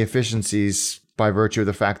sharing in the efficiencies by virtue of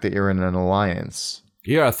the fact that you're in an alliance.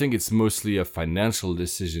 Here, I think it's mostly a financial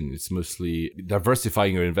decision. It's mostly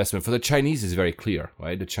diversifying your investment. For the Chinese, it's very clear,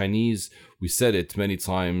 right? The Chinese, we said it many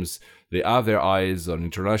times, they have their eyes on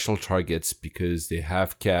international targets because they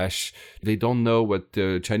have cash. They don't know what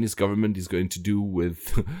the Chinese government is going to do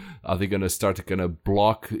with, are they going to start to kind of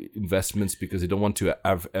block investments because they don't want to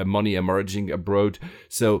have money emerging abroad?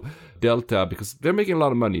 So Delta, because they're making a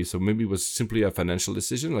lot of money, so maybe it was simply a financial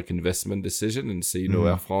decision, like investment decision, and say,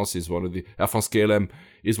 Air France KLM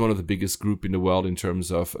is one of the biggest group in the world in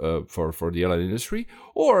terms of for the airline industry?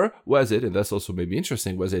 Or was it, and that's also maybe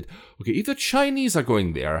interesting, was it, okay, if the Chinese are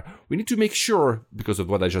going there, we need to make sure, because of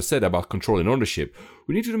what I just said about control and ownership,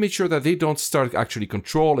 we need to make sure that they don't start actually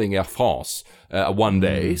controlling Air France one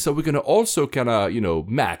day. So we're going to also kind of,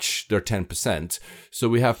 match their 10%. So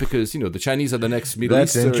we have, because, the Chinese are the next Middle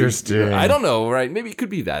East. That's interesting. I don't know, right? Maybe it could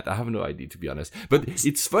be that. I have no idea, to be honest. But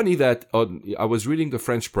it's funny that I was reading the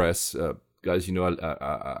French press, guys,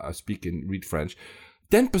 I speak and read French.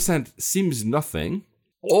 10% seems nothing.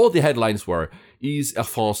 All the headlines were, is Air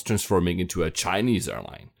France transforming into a Chinese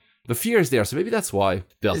airline? The fear is there, so maybe that's why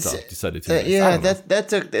Delta decided to.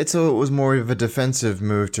 It was more of a defensive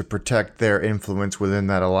move to protect their influence within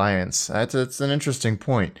that alliance. It's an interesting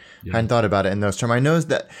point. Yeah. I hadn't thought about it in those terms. I know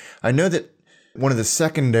that one of the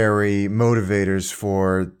secondary motivators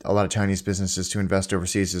for a lot of Chinese businesses to invest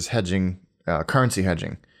overseas is hedging, currency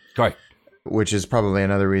hedging. Right. Which is probably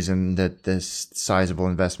another reason that this sizable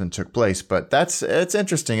investment took place. But it's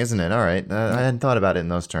interesting, isn't it? All right. I hadn't thought about it in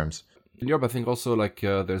those terms. In Europe, I think also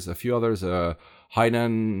there's a few others.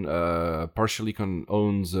 Hainan partially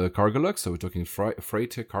owns Cargolux, so we're talking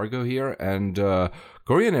freight cargo here. And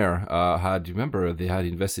Ryanair they had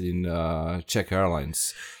invested in Czech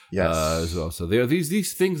Airlines as well. So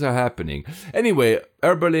these things are happening. Anyway,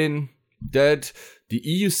 Air Berlin, dead. The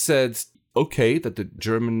EU said, okay, that the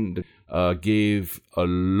German gave a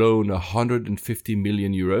loan 150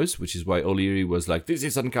 million euros, which is why O'Leary was like, this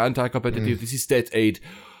is anti-competitive, this is state aid.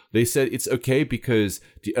 They said it's okay because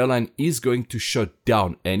the airline is going to shut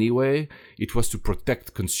down anyway. It was to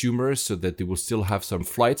protect consumers so that they will still have some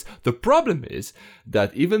flights. The problem is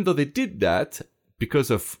that even though they did that,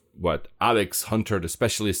 because of what Alex Hunter, the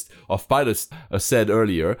specialist of pilots, said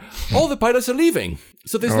earlier, all the pilots are leaving.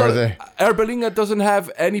 So there's Air Berlin doesn't have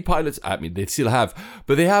any pilots. I mean, they still have,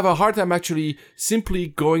 but they have a hard time actually simply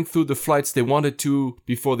going through the flights they wanted to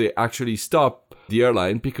before they actually stop the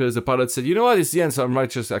airline, because the pilot said, you know what, it's the end, so I might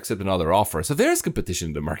just accept another offer. So there's competition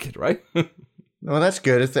in the market, right? Well, that's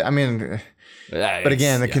good. But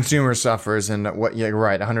again, the consumer suffers, and you're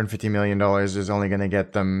right, $150 million is only going to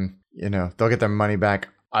get them, they'll get their money back,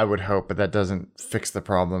 I would hope, but that doesn't fix the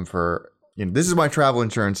problem for, this is why travel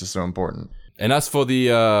insurance is so important. And as for the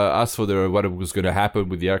what was going to happen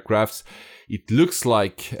with the aircrafts, it looks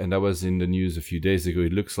like, and that was in the news a few days ago,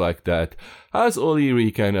 it looks like that, as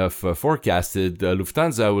O'Leary kind of forecasted,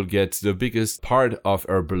 Lufthansa will get the biggest part of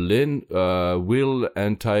Air Berlin. Will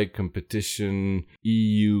anti-competition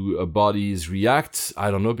EU bodies react?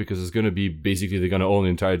 I don't know, because it's going to be basically they're going to own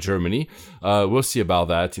entire Germany. We'll see about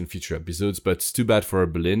that in future episodes, but it's too bad for Air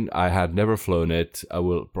Berlin. I had never flown it. I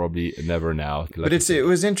will probably never now. But it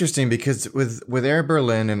was interesting because with Air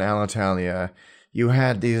Berlin and Alitalia, you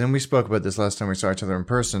had these, and we spoke about this last time we saw each other in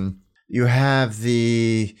person, you have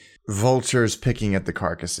the vultures picking at the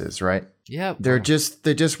carcasses, right? Yeah. They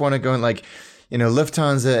just want to go in, like,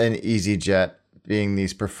 Lufthansa and EasyJet being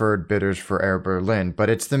these preferred bidders for Air Berlin, but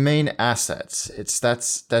it's the main assets.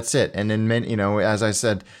 That's it. And then, as I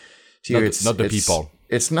said to you, it's not the people.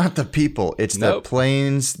 It's not the people. It's the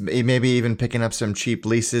planes, maybe even picking up some cheap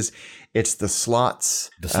leases. It's the slots.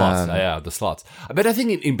 The slots. But I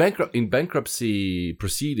think in bankruptcy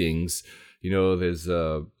proceedings, there's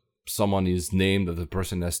someone is named that the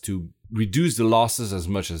person has to reduce the losses as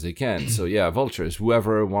much as they can. So vultures,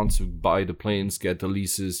 whoever wants to buy the planes, get the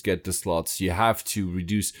leases, get the slots, you have to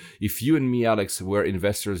reduce. If you and me, Alex, were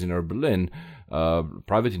investors in Air Berlin,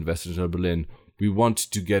 private investors in Air Berlin, we want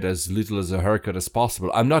to get as little as a haircut as possible.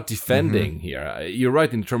 I'm not defending here. You're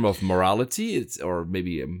right in terms of morality, or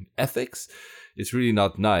maybe ethics. It's really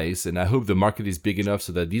not nice, and I hope the market is big enough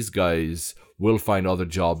so that these guys will find other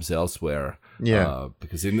jobs elsewhere. Yeah,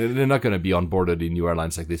 because they're not going to be onboarded in new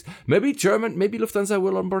airlines like this. Maybe Lufthansa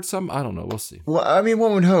will onboard some. I don't know. We'll see. Well, I mean,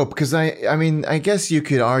 one would hope, because I guess you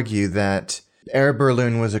could argue that Air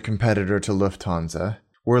Berlin was a competitor to Lufthansa.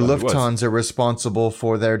 Were Lufthansa responsible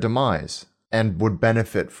for their demise and would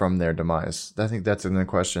benefit from their demise? I think that's a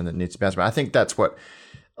question that needs to be asked. But I think that's what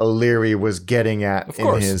O'Leary was getting at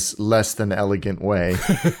in his less than elegant way.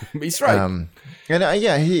 He's right.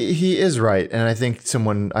 He is right. And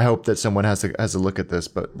I hope that someone has a look at this,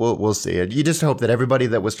 but we'll see. You just hope that everybody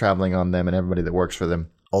that was traveling on them and everybody that works for them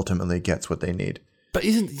ultimately gets what they need. But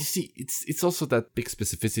it's also that big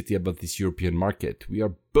specificity about this European market. We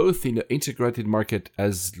are both in an integrated market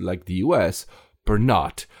as like the US, but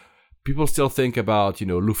not. People still think about,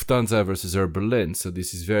 Lufthansa versus Air Berlin. So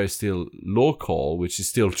this is very still local, which is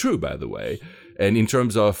still true, by the way. And in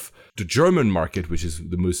terms of the German market, which is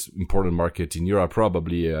the most important market in Europe,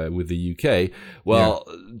 probably with the UK,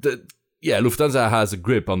 Lufthansa has a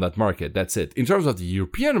grip on that market. That's it. In terms of the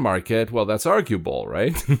European market, well, that's arguable,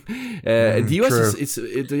 right? The US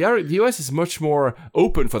the US is much more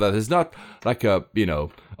open for that. It's not like a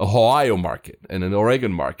Ohio market and an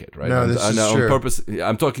Oregon market, right? No, this is true. On purpose,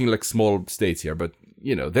 I'm talking like small states here, but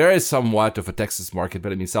there is somewhat of a Texas market,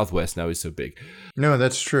 but I mean, Southwest now is so big. No,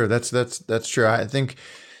 that's true. That's true. I think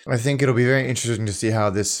it'll be very interesting to see how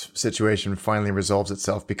this situation finally resolves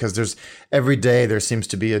itself, because every day there seems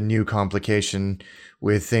to be a new complication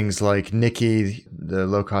with things like Nikki, the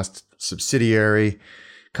low-cost subsidiary,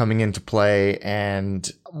 coming into play, and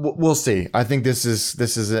we'll see. I think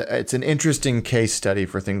it's an interesting case study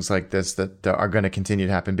for things like this that are going to continue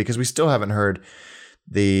to happen, because we still haven't heard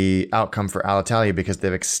the outcome for Alitalia, because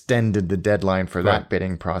they've extended the deadline for that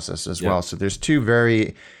bidding process as well. So there's two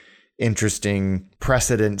very interesting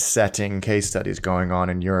precedent-setting case studies going on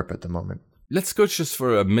in Europe at the moment. Let's go just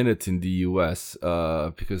for a minute in the US,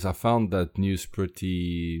 because I found that news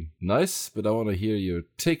pretty nice, but I want to hear your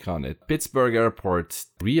take on it. Pittsburgh Airport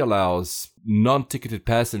reallows non-ticketed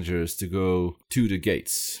passengers to go to the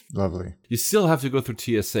gates. Lovely. You still have to go through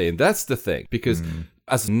TSA, and that's the thing, because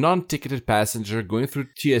as a non-ticketed passenger going through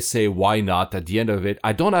TSA, why not? At the end of it,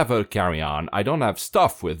 I don't have a carry-on, I don't have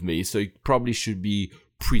stuff with me, so it probably should be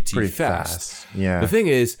pretty fast. Yeah. The thing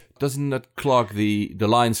is, doesn't that clog the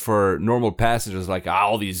lines for normal passengers? Like,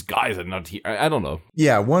 all these guys are not here. I don't know.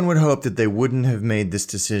 Yeah, one would hope that they wouldn't have made this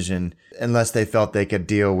decision unless they felt they could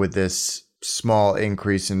deal with this small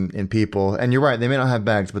increase in people. And you're right, they may not have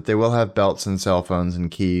bags, but they will have belts and cell phones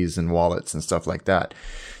and keys and wallets and stuff like that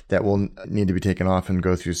will need to be taken off and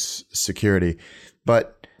go through security.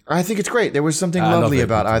 But I think it's great. There was something lovely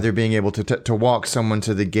about either being able to walk someone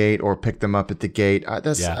to the gate or pick them up at the gate.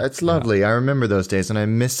 It's lovely. Yeah. I remember those days and I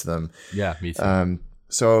miss them. Yeah, me too.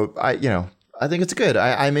 So I think it's good.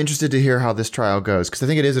 I'm interested to hear how this trial goes because I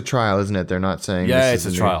think it is a trial, isn't it? They're not saying it's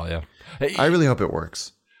a trial. Yeah, I really hope it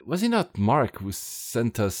works. Was it not Mark who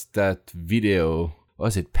sent us that video?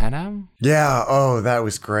 Was it Pan Am? Yeah. Oh, that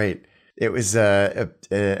was great. It was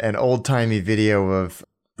an old-timey video of.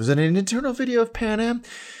 Was it an internal video of Pan Am?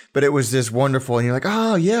 But it was this wonderful, and you're like,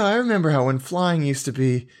 oh yeah, I remember how when flying used to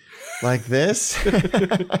be like this.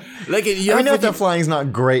 I know that flying's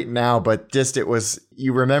not great now, but just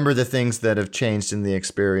you remember the things that have changed in the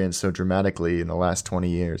experience so dramatically in the last 20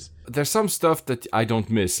 years. There's some stuff that I don't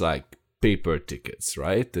miss, like paper tickets,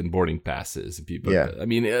 right? And boarding passes and people. Yeah. I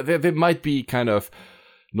mean, they might be kind of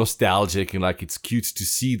nostalgic and like it's cute to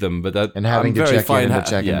see them, but that and having to check in the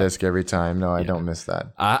check-in desk every time. No, I don't miss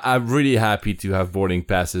that. I'm really happy to have boarding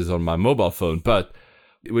passes on my mobile phone, but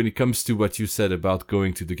when it comes to what you said about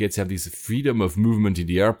going to the gates, you have this freedom of movement in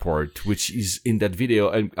the airport, which is in that video,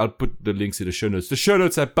 and I'll put the links in the show notes. The show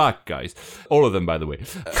notes are back, guys. All of them, by the way.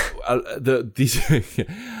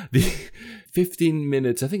 The 15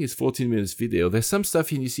 minutes, I think it's 14 minutes video. There's some stuff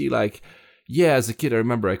and you see like. Yeah, as a kid, I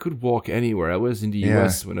remember I could walk anywhere. I was in the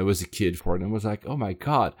US when I was a kid and I was like, oh my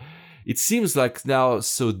God. It seems like now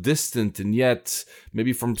so distant, and yet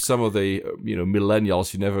maybe from some of the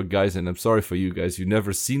millennials, guys, and I'm sorry for you guys, you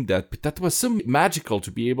never seen that, but that was so magical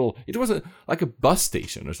to be able. It wasn't like a bus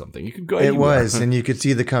station or something. You could go anywhere. It was, and you could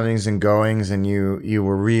see the comings and goings, and you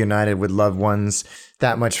were reunited with loved ones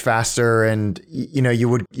that much faster, and you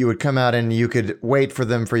would come out and you could wait for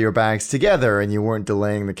them for your bags together, and you weren't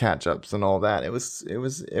delaying the catch-ups and all that. It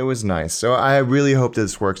was nice. So I really hope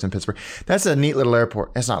this works in Pittsburgh. That's a neat little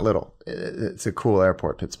airport. It's not little. It's a cool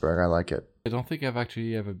airport, Pittsburgh. I like it. I don't think I've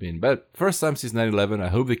actually ever been, but first time since 9/11. I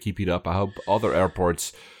hope they keep it up. I hope other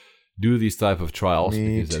airports do these type of trials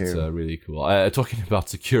because that's really cool. Talking about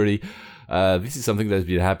security. This is something that's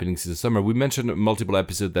been happening since the summer. We mentioned in multiple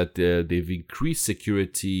episodes that they've increased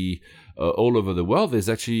security all over the world. There's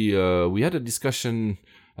actually, we had a discussion,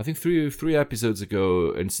 I think three episodes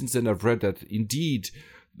ago, and since then I've read that indeed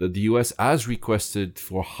that the US has requested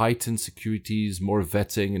for heightened securities, more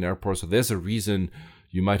vetting in airports. So there's a reason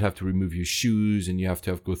you might have to remove your shoes and you have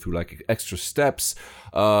to go through like extra steps.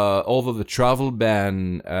 Although the travel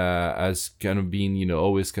ban has kind of been,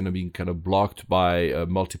 always kind of been kind of blocked by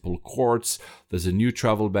multiple courts. There's a new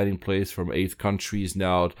travel ban in place from 8 countries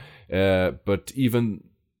now. But even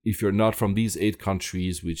if you're not from these 8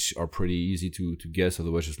 countries, which are pretty easy to guess,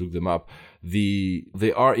 otherwise just look them up,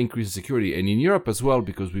 they are increasing security. And in Europe as well,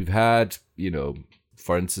 because we've had,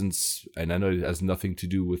 for instance, and I know it has nothing to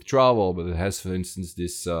do with travel, but it has, for instance,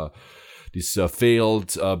 this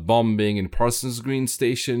failed bombing in Parsons Green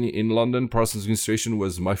Station in London. Parsons Green Station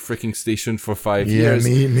was my freaking station for 5 years.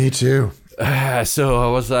 Yeah, me too. So I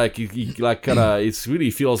was like, it really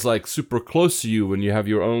feels like super close to you when you have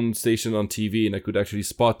your own station on TV, and I could actually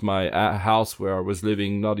spot my house where I was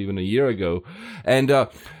living not even a year ago. And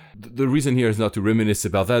the reason here is not to reminisce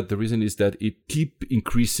about that. The reason is that it keep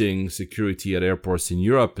increasing security at airports in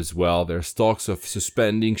Europe as well. There's talks of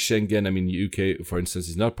suspending Schengen. I mean, the UK, for instance,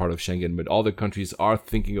 is not part of Schengen, but other countries are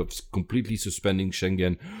thinking of completely suspending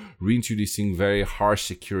Schengen, reintroducing very harsh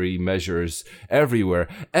security measures everywhere.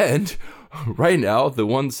 And right now, the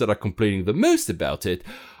ones that are complaining the most about it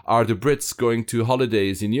are the Brits going to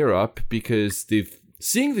holidays in Europe because they've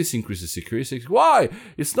seeing this increase in security. Why?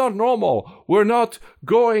 It's not normal. We're not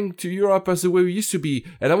going to Europe as the way we used to be.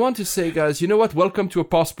 And I want to say, guys, you know what? Welcome to a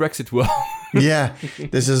post-Brexit world. Yeah,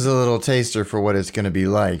 this is a little taster for what it's going to be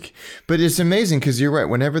like. But it's amazing because you're right.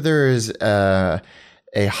 Whenever there is a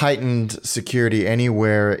heightened security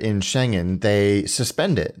anywhere in Schengen, they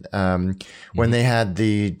suspend it. When they had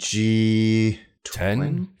the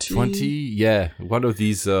G10, 20, yeah, one of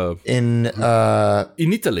these in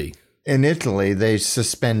Italy. In Italy, they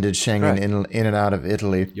suspended Schengen in and out of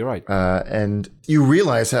Italy. You're right. And you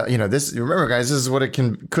realize how, this, remember guys, this is what it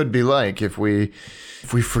could be like if we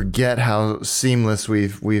forget how seamless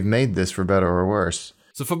we've made this for better or worse.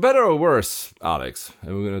 So for better or worse, Alex,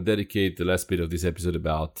 and we're going to dedicate the last bit of this episode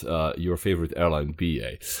about your favorite airline,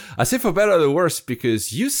 BA. I say for better or worse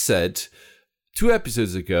because you said 2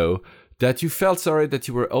 episodes ago that you felt sorry that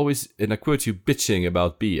you were always, and I quote you, bitching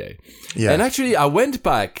about BA. Yes. And actually, I went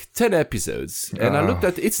back 10 episodes and I looked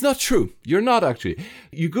at it's not true. You're not actually.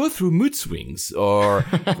 You go through mood swings, or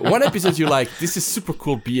one episode you're like, this is super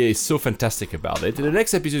cool, BA is so fantastic about it. And the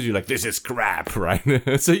next episode you're like, this is crap, right?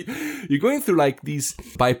 So you're going through like these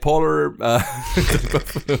bipolar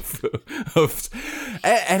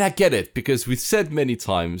and I get it, because we've said many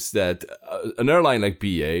times that an airline like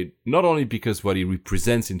BA, not only because what it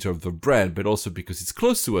represents in terms of brand, but also because it's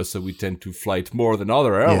close to us, so we tend to fly it more than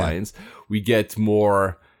other airlines, we get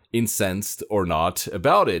more incensed or not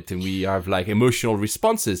about it, and we have like emotional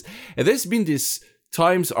responses. And there's been this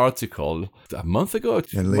Times article a month ago,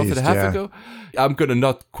 a month and a half ago. I'm going to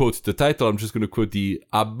not quote the title. I'm just going to quote the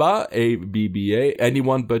ABBA, A-B-B-A,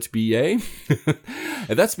 anyone but BA.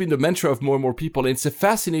 And that's been the mantra of more and more people. And it's a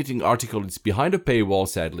fascinating article. It's behind a paywall,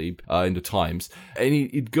 sadly, in the Times. And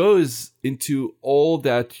it goes into all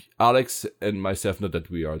that Alex and myself, not that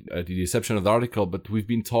we are at the exception of the article, but we've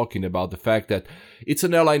been talking about the fact that it's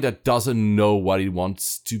an airline that doesn't know what it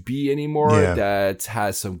wants to be anymore, that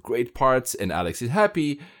has some great parts, and Alex is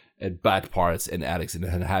happy, and bad parts, and Alex is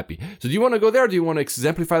unhappy. So do you want to go there? Do you want to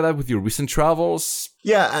exemplify that with your recent travels?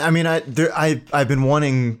 Yeah, I mean, I've been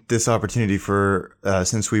wanting this opportunity for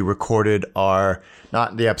since we recorded our,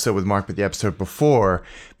 not the episode with Mark, but the episode before,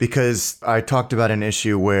 because I talked about an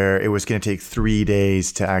issue where it was going to take 3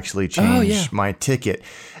 days to actually change my ticket.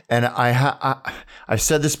 And I've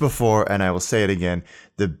said this before, and I will say it again.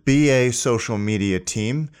 The BA social media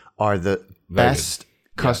team are the best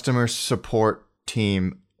customer support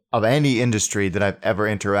team of any industry that I've ever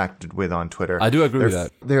interacted with on Twitter. I do agree with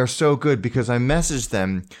that. They are so good, because I messaged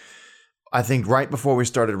them, I think, right before we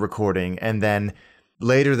started recording. And then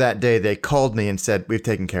later that day, they called me and said, we've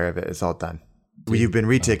taken care of it. It's all done. You've been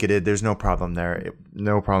reticketed. There's no problem there.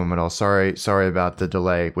 No problem at all. Sorry about the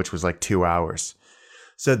delay, which was like 2 hours.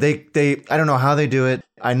 So they I don't know how they do it.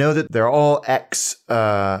 I know that they're all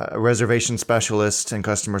reservation specialists and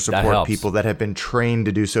customer support people that have been trained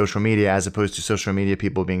to do social media, as opposed to social media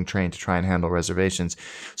people being trained to try and handle reservations.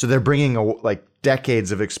 So they're bringing like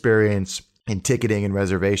decades of experience in ticketing and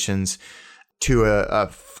reservations to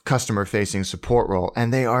a customer-facing support role,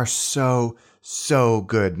 and they are so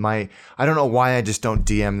good. I don't know why I just don't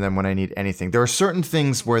DM them when I need anything. There are certain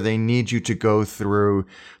things where they need you to go through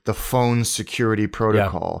the phone security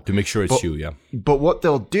protocol to make sure it's you. But what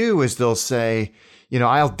they'll do is they'll say,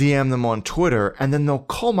 I'll DM them on Twitter, and then they'll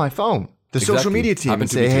call my phone, the social media team, and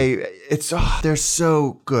say, hey, they're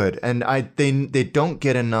so good. And they don't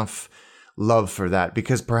get enough love for that,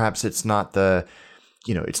 because perhaps it's not the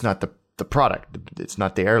product, it's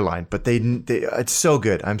not the airline, but they it's so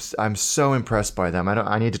good. I'm so impressed by them.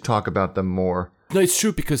 I need to talk about them more. No, it's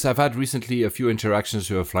true, because I've had recently a few interactions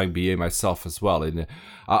with Flying BA myself as well. And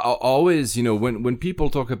I always, when people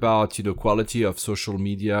talk about, quality of social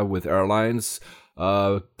media with airlines,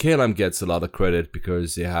 KLM gets a lot of credit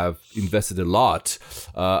because they have invested a lot.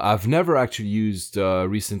 I've never actually used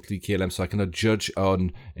recently KLM, so I cannot judge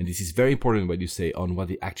on, and this is very important what you say, on what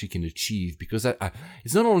they actually can achieve, because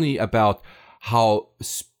it's not only about how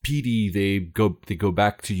speedy they go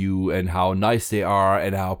back to you and how nice they are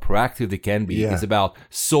and how proactive they can be. It's about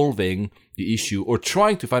solving the issue or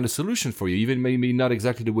trying to find a solution for you, even maybe not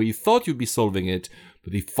exactly the way you thought you'd be solving it,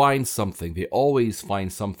 but they find something. They always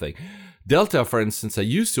find something. Delta, for instance, I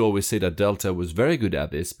used to always say that Delta was very good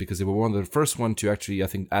at this because they were one of the first one to actually, I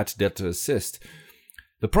think, add Delta Assist.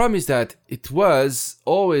 The problem is that it was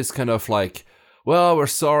always kind of like, well, we're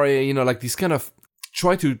sorry, like these kind of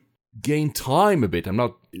try to gain time a bit. I'm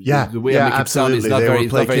not, the way I make it sound is not they very, were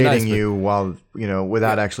placating not very nice, you while,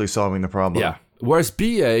 without actually solving the problem. Yeah. Whereas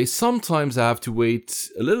BA, sometimes I have to wait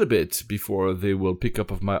a little bit before they will pick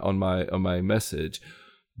up on my message,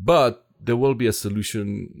 but there will be a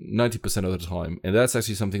solution 90% of the time. And that's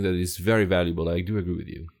actually something that is very valuable. I do agree with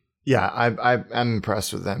you. Yeah, I'm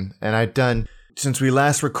impressed with them. And I've done, since we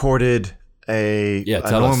last recorded a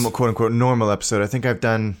normal, quote unquote, normal episode, I think I've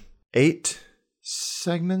done 8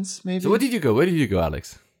 segments, maybe. So where did you go? Where did you go,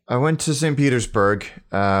 Alex? I went to St. Petersburg,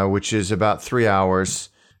 which is about 3 hours.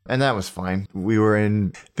 And that was fine. We were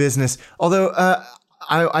in business. Although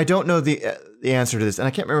I don't know the answer to this. And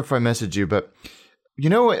I can't remember if I messaged you, but we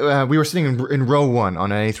were sitting in row 1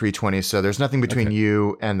 on an A320, so there's nothing between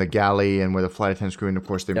you and the galley and where the flight attendants crew, and of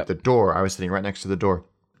course the door. I was sitting right next to the door.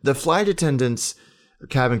 The flight attendants,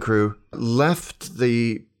 cabin crew, left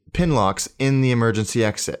the pin locks in the emergency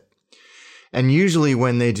exit. And usually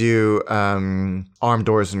when they do arm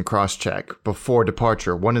doors and cross-check before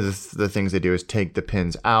departure, one of the things they do is take the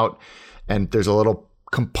pins out, and there's a little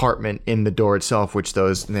compartment in the door itself, and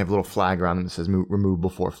they have a little flag around them that says remove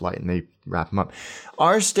before flight, and they wrap them up.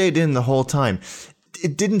 Ours stayed in the whole time.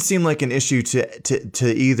 It didn't seem like an issue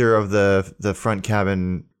to either of the front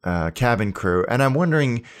cabin crew, and I'm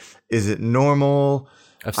wondering, is it normal?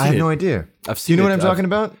 I have no idea. I've seen. You know what I'm talking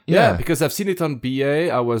about? Yeah, because I've seen it on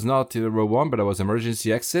BA. I was not in row 1, but I was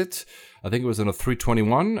emergency exit. I think it was on a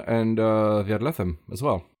 321, and they had left them as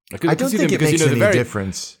well. I don't think it makes any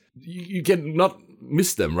difference. You can not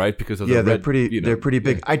miss them, right? Because of they're pretty. They're pretty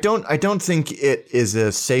big. Yeah. I don't think it is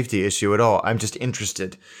a safety issue at all. I'm just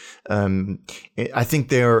interested. I think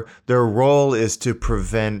their role is to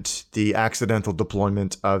prevent the accidental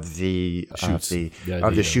deployment of the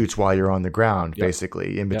chutes while you're on the ground,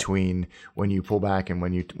 basically in between when you pull back and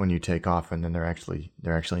when you take off, and then they're actually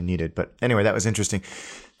needed. But anyway, that was interesting.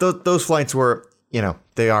 Those flights were.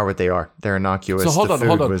 They are what they are. They're innocuous. So hold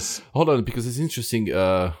on, because it's interesting.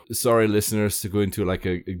 Sorry, listeners, to go into like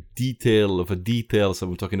a detail. So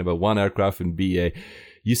we're talking about one aircraft in BA.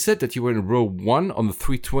 You said that you were in row 1 on the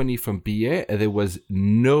 320 from BA, and there was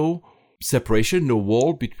no separation, no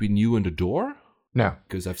wall between you and the door? No.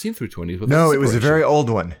 Because I've seen 320s. No, it was a very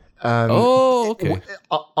old one. Okay.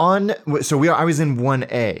 I was in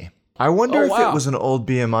 1A. I wonder if it was an old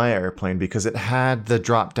BMI airplane because it had the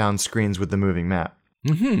drop-down screens with the moving map.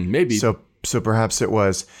 Mm-hmm, maybe. So perhaps it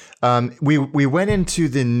was. We went into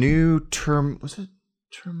the new was it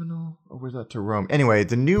terminal or was that to Rome? Anyway,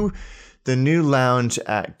 the new lounge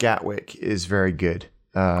at Gatwick is very good.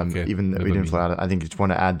 Even though we didn't fly out, I think you just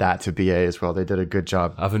want to add that to BA as well. They did a good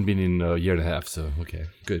job. I haven't been in a year and a half, so okay,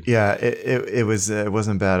 good. Yeah, it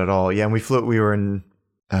wasn't bad at all. Yeah, and we were in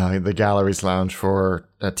the galleries lounge for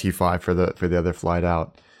at T5 for the other flight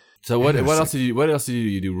out. So what else did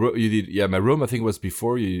you do? You did my room. I think was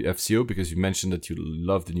before you FCO, because you mentioned that you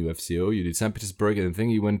loved the new FCO. You did St. Petersburg, and I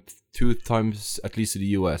think you went 2 times at least to the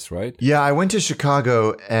US, right? Yeah, I went to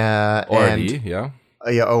Chicago. ORD, yeah.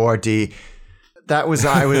 Yeah, ORD. That was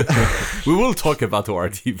We will talk about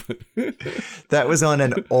ORD. But that was on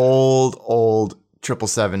an old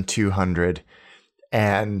 777-200,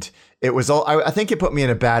 and it was all. I think it put me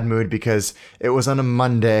in a bad mood because it was on a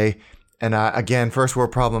Monday. And again, first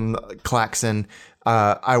world problem, klaxon.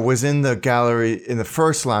 I was in the gallery in the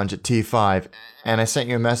first lounge at T5, and I sent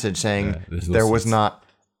you a message saying there was not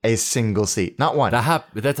a single seat, not one.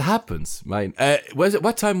 That happens.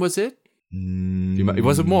 What time was it? It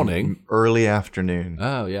was a morning, early afternoon.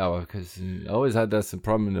 Oh yeah, because I always had that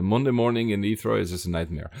problem. The Monday morning in Heathrow is just a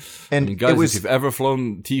nightmare. And guys, if you've ever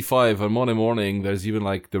flown T5 on Monday morning, there's even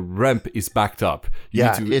like the ramp is backed up. You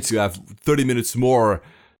need to have 30 minutes more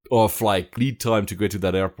of like lead time to go to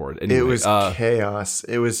that airport. Anyway, it was chaos.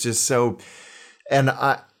 It was just so, and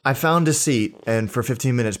I found a seat and for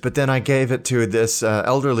 15 minutes, but then I gave it to this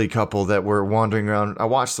elderly couple that were wandering around. I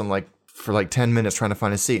watched them for 10 minutes trying to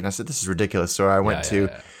find a seat, and I said, "This is ridiculous." So I went to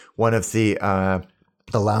one of the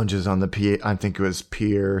lounges on the I think it was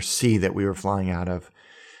Pier C that we were flying out of,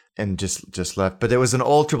 and just left. But it was an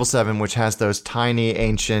old 777 which has those tiny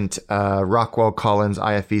ancient Rockwell Collins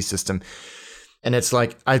IFE system. And it's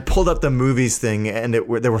like I pulled up the movies thing, and there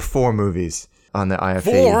were 4 movies on the IFE.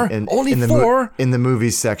 4? Only 4? In the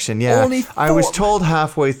movies section, yeah. Only 4? I was told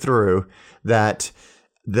halfway through that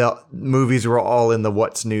the movies were all in the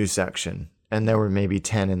What's New section, and there were maybe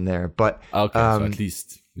 10 in there. But so at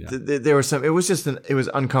least there were some. It was just it was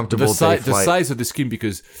uncomfortable. The size of the screen,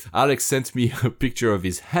 because Alex sent me a picture of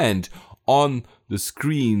his hand on the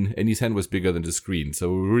screen, and his hand was bigger than the screen.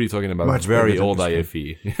 So we're really talking about much very old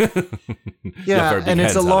IFE. Yeah, and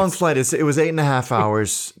it's a long flight. It was 8.5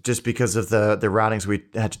 hours just because of the routings we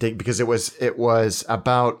had to take, because it was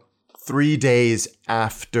about 3 days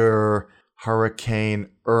after Hurricane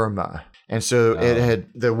Irma. And so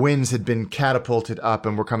the winds had been catapulted up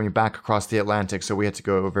and were coming back across the Atlantic. So we had to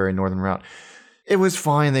go a very northern route. It was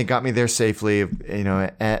fine. They got me there safely,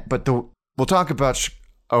 but we'll talk about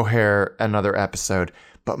O'Hare another episode,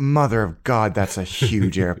 but mother of God, that's a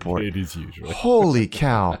huge airport. It is huge, right? Holy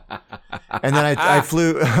cow! And then I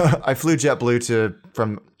flew JetBlue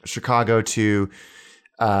from Chicago to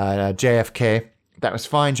JFK. That was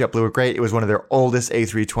fine. JetBlue were great. It was one of their oldest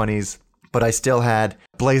A320s, but I still had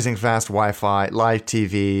blazing fast Wi-Fi, live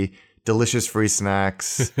TV, delicious free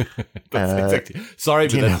snacks. That's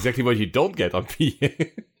exactly what you don't get on PA.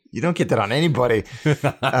 You don't get that on anybody.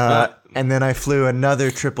 And then I flew another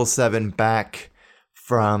 777 back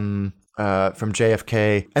from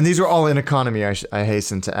JFK, and these were all in economy. I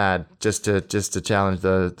hasten to add, just to challenge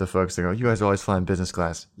the folks that go, "You guys are always flying business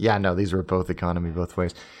class." Yeah, no, these were both economy both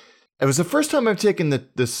ways. It was the first time I've taken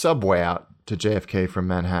the subway out to JFK from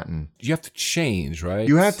Manhattan. You have to change, right?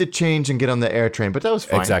 You have to change and get on the air train, but that was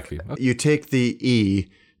fine. Exactly. You take the E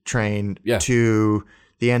train to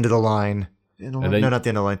the end of the line. No, not the end of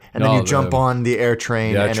the line. And then you jump on the air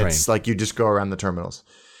train, it's like you just go around the terminals.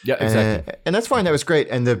 Yeah, exactly. And that's fine. That was great.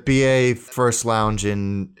 And the BA first lounge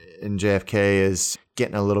in JFK is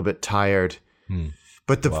getting a little bit tired.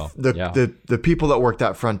 But the people that work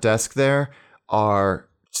that front desk there are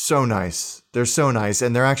so nice. They're so nice,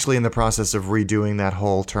 and they're actually in the process of redoing that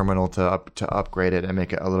whole terminal to upgrade it and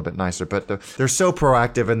make it a little bit nicer. But they're so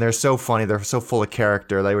proactive, and they're so funny. They're so full of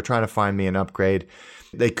character. They were trying to find me an upgrade.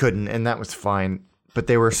 They couldn't, and that was fine. But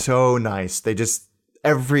they were so nice.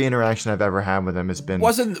 Every interaction I've ever had with them has been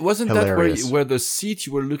wasn't hilarious. that where the seat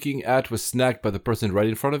you were looking at was snagged by the person right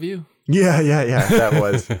in front of you? Yeah.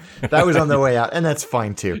 That was on the way out, and that's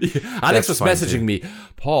fine too. Alex was messaging me,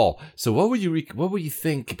 Paul. So what would you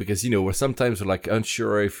think? Because we're sometimes like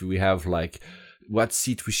unsure if we have like what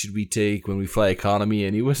seat should we take when we fly economy,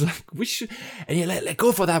 and he was like, we should, and he like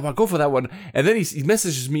go for that one, and then he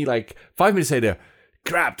messages me like 5 minutes later.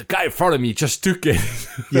 Crap, the guy in front of me just took it.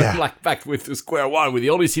 Yeah. Like back with the square one with the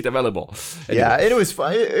only seat available. Yeah, it was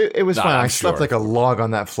fine. It was fine. I slept like a log on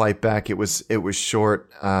that flight back. It was short.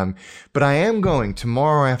 But I am going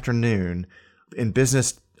tomorrow afternoon in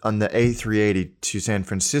business on the A380 to San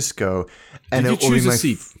Francisco. And did you choose a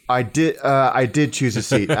seat? I did choose a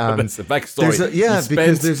seat. That's the backstory.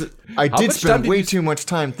 Because I did spend way too much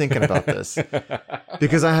time thinking about this.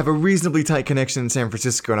 Because I have a reasonably tight connection in San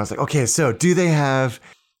Francisco, and I was like, okay, so do they have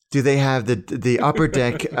the upper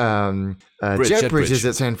deck jet bridges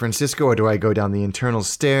at San Francisco, or do I go down the internal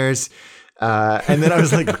stairs? And then I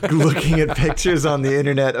was like looking at pictures on the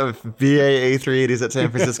internet of BA A380s at San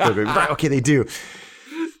Francisco, going, right, okay, they do.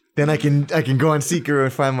 Then I can go on Seeker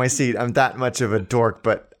and find my seat. I'm that much of a dork,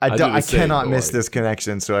 but I cannot miss this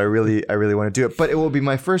connection. So I really want to do it. But it will be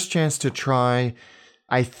my first chance to try,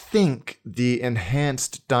 I think, the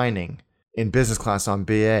enhanced dining in business class on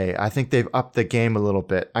BA. I think they've upped the game a little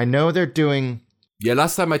bit. I know they're doing. Yeah,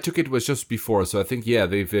 last time I took it was just before, so I think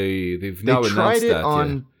they've now announced that. They tried it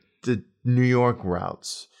on the New York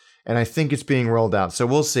routes, and I think it's being rolled out. So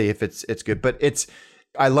we'll see if it's good, but it's.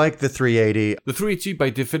 I like the 380. The 380, by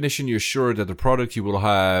definition, you're sure that the product you will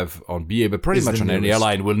have on BA, but pretty much on any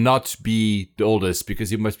airline, will not be the oldest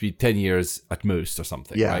because it must be 10 years at most or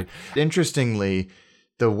something, right? Interestingly,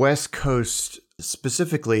 the West Coast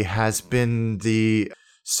specifically has been the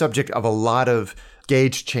subject of a lot of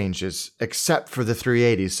gauge changes, except for the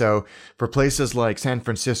 380. So for places like San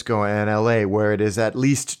Francisco and LA, where it is at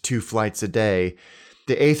least 2 flights a day,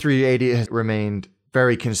 the A380 has remained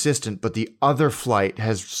very consistent, but the other flight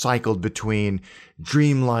has cycled between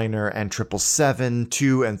Dreamliner and 777,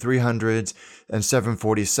 2 and 300s, and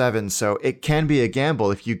 747. So it can be a gamble.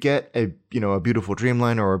 If you get a beautiful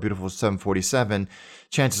Dreamliner or a beautiful 747,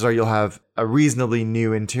 chances are you'll have a reasonably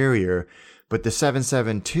new interior. But the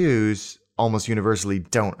 772s almost universally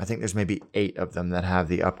don't. I think there's maybe 8 of them that have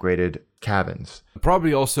the upgraded cabins.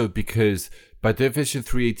 Probably also because by definition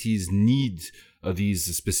 380s need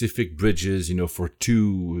these specific bridges, for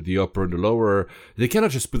 2, the upper and the lower. They cannot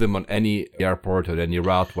just put them on any airport or any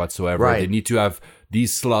route whatsoever. Right. They need to have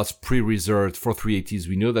these slots pre-reserved for 380s.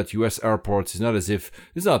 We know that US airports is not as if,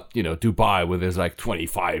 it's not, Dubai where there's like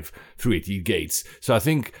 25 380 gates. So I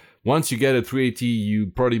think once you get a 380, you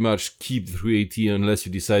pretty much keep the 380 unless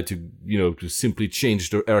you decide to, to simply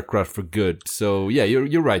change the aircraft for good. So yeah,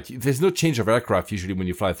 you're right. There's no change of aircraft usually when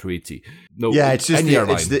you fly 380. No, yeah, it's just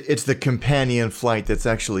airline. It's the companion flight that's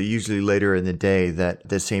actually usually later in the day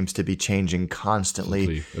that seems to be changing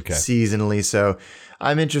constantly, seasonally. So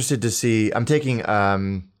I'm interested to see. I'm taking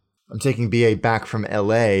BA back from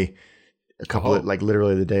LA a couple of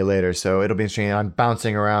literally the day later. So it'll be interesting. I'm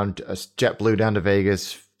bouncing around JetBlue down to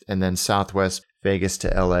Vegas, and then Southwest Vegas to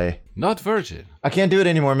LA. Not Virgin. I can't do it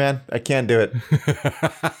anymore, man. I can't do it.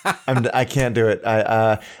 I can't do it.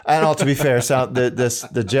 And all to be fair,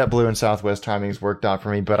 the JetBlue and Southwest timings worked out for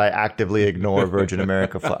me, but I actively ignore Virgin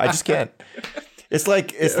America flight. I just can't. It's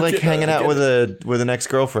like hanging out with an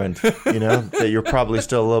ex-girlfriend, that you're probably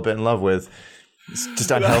still a little bit in love with. It's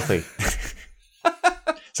just unhealthy.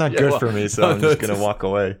 It's not good for me, so I'm just going to walk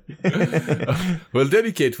away. We'll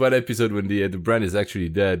dedicate one episode when the brand is actually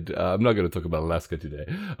dead. I'm not going to talk about Alaska today.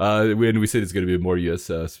 When we said it's going to be more US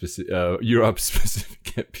Europe specific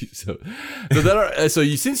can't be so. So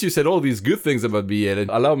since you said all these good things about BA, then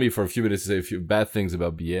allow me for a few minutes to say a few bad things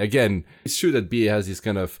about BA. Again, it's true that BA has this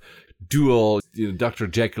kind of dual, Dr.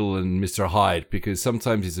 Jekyll and Mr. Hyde, because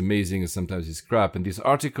sometimes it's amazing and sometimes it's crap. And this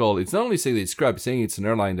article, it's not only saying that it's crap, it's saying it's an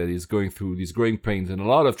airline that is going through these growing pains, and a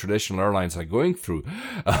lot of traditional airlines are going through.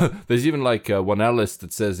 There's even like one analyst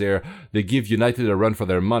that says they give United a run for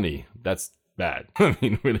their money. That's bad. I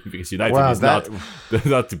mean, really, because United is not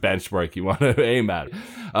the benchmark you want to aim at.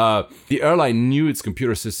 The airline knew its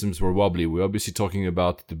computer systems were wobbly. We're obviously talking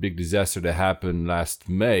about the big disaster that happened last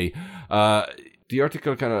May. The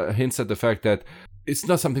article kind of hints at the fact that it's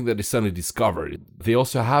not something that they suddenly discovered. They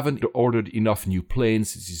also haven't ordered enough new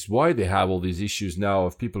planes. This is why they have all these issues now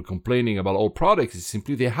of people complaining about old products. It's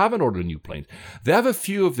simply they haven't ordered new planes. They have a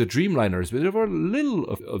few of the Dreamliners, but there are little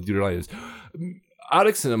of the Dreamliners.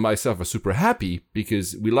 Alex and myself are super happy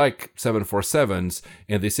because we like 747s,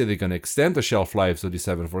 and they say they're going to extend the shelf lives of the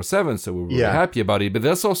 747s, so we're really happy about it. But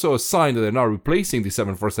that's also a sign that they're not replacing the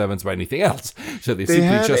 747s by anything else. So they simply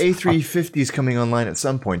have just A350s coming online at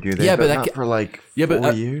some point, do they? Yeah, but not for like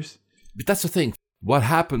 4 years. But that's the thing. What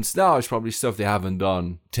happens now is probably stuff they haven't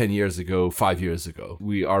done 10 years ago, 5 years ago.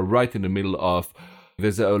 We are right in the middle of.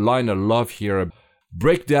 There's a line I love here.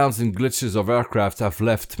 Breakdowns and glitches of aircraft have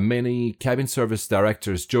left many cabin service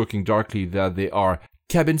directors joking darkly that they are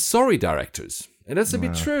cabin sorry directors. And that's a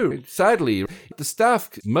bit true. Sadly, the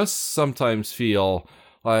staff must sometimes feel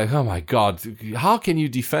like, oh my God, how can you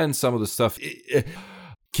defend some of the stuff?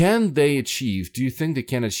 Can they achieve, do you think they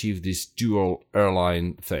can achieve this dual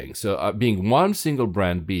airline thing? So being one single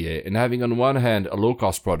brand BA and having on one hand a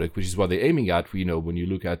low-cost product, which is what they're aiming at. We know when you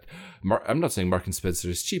look at, I'm not saying Marks & Spencer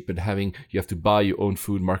is cheap, but you have to buy your own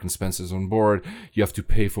food, Marks & Spencer's on board. You have to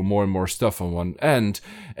pay for more and more stuff on one end.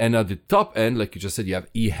 And at the top end, like you just said, you have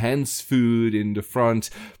Ehance food in the front,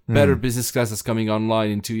 better business class is coming online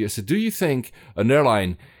in 2 years. So do you think an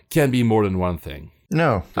airline can be more than one thing?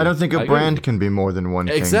 No, I don't think a brand can be more than one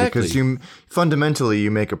thing. Exactly. Because fundamentally you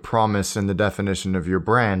make a promise in the definition of your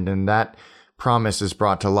brand, and that promise is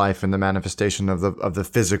brought to life in the manifestation of the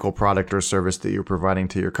physical product or service that you're providing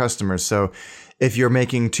to your customers. So if you're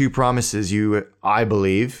making two promises, I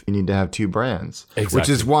believe you need to have two brands. Exactly. Which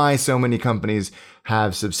is why so many companies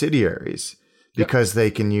have subsidiaries, because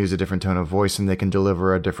they can use a different tone of voice and they can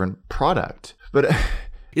deliver a different product. But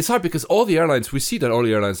it's hard because all the airlines, we see that all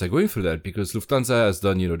the airlines are going through that, because Lufthansa has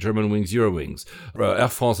done, German Wings, Eurowings. Air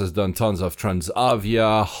France has done tons of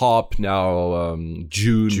Transavia, Hop, now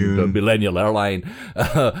June, the Millennial Airline.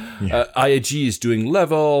 IAG is doing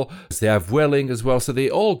Level. They have Welling as well. So they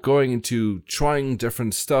all going into trying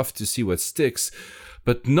different stuff to see what sticks.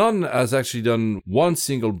 But none has actually done one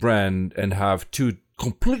single brand and have two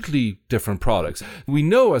completely different products. We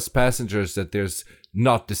know as passengers that there's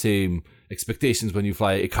not the same expectations when you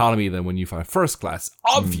fly economy than when you fly first class,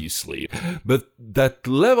 obviously. But that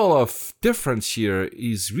level of difference here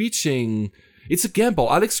is reaching, it's a gamble.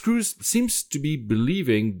 Alex Cruz seems to be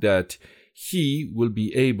believing that he will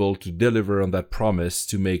be able to deliver on that promise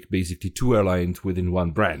to make basically two airlines within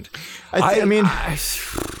one brand. I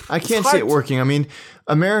can't see it working. I mean,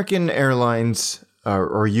 American Airlines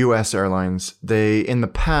or U.S. Airlines, in the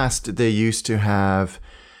past, they used to have,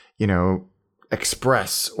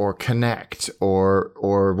 Express or Connect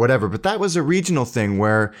or whatever, but that was a regional thing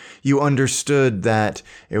where you understood that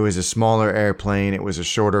it was a smaller airplane, it was a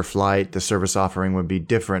shorter flight, the service offering would be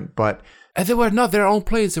different, and they were not their own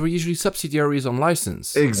planes; they were usually subsidiaries on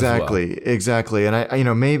license. Exactly. And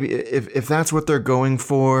I maybe if that's what they're going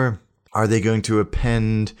for, are they going to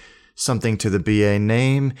append something to the BA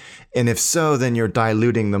name? And if so, then you're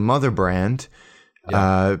diluting the mother brand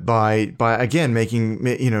by again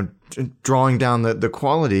making drawing down the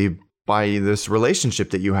quality by this relationship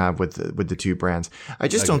that you have with the two brands. I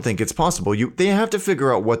just don't think it's possible. They have to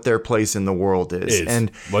figure out what their place in the world is. And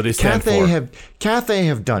what they stand for. Cathay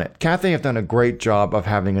have done it. Cathay have done a great job of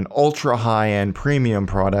having an ultra high-end premium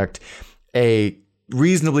product, a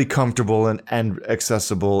reasonably comfortable and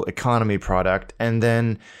accessible economy product, and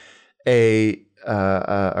then a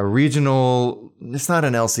regional, it's not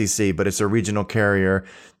an LCC, but it's a regional carrier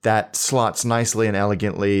that slots nicely and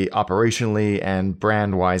elegantly operationally and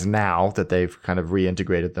brand-wise now that they've kind of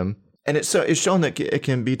reintegrated them. And it's shown that it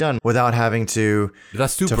can be done without having to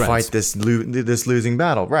fight this losing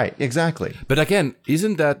battle. Right, exactly. But again,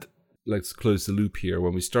 isn't that, let's close the loop here.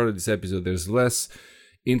 When we started this episode, there's less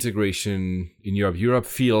integration in Europe. Europe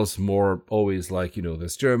feels more always like,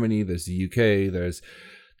 there's Germany, there's the UK, there's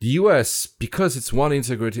the US, because it's one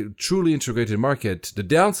truly integrated market. The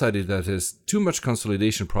downside is that there's too much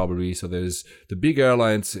consolidation probably. So there's the big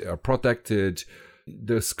airlines are protected.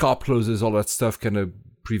 the scope clauses, all that stuff kind of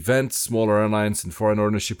prevent smaller airlines and foreign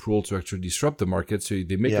ownership rule to actually disrupt the market. So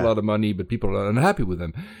they make a lot of money, but people are unhappy with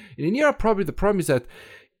them. And in Europe, probably the problem is that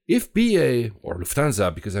if BA or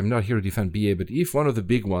Lufthansa, because I'm not here to defend BA, but if one of the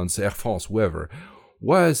big ones, Air France, whoever,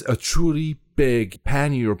 was a truly big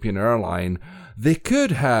pan-European airline, they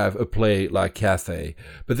could have a play like Cathay,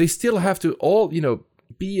 but they still have to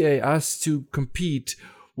BA has to compete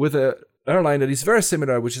with a airline that is very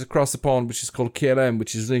similar, which is across the pond, which is called KLM,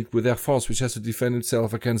 which is linked with Air France, which has to defend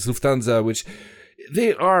itself against Lufthansa, which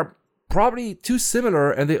they are probably too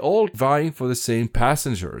similar, and they all vying for the same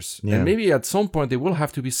passengers. Yeah. And maybe at some point there will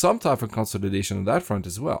have to be some type of consolidation on that front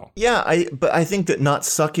as well. Yeah, but I think that not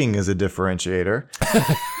sucking is a differentiator.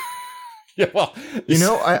 Yeah, well,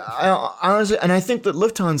 I honestly, and I think that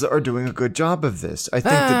Lufthansa are doing a good job of this. I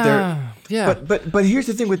think that they're, yeah. But here's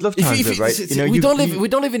the thing with Lufthansa, right? We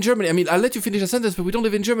don't live in Germany. I mean, I'll let you finish a sentence, but we don't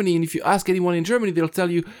live in Germany. And if you ask anyone in Germany, they'll tell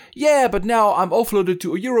you, yeah, but now I'm offloaded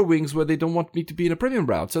to Eurowings where they don't want me to be in a premium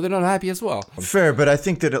route, so they're not happy as well. Fair, but I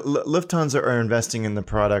think that Lufthansa are investing in the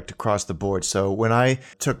product across the board. So when I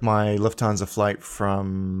took my Lufthansa flight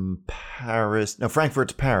from Frankfurt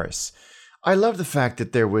to Paris, I love the fact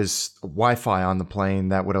that there was Wi-Fi on the plane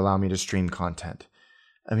that would allow me to stream content.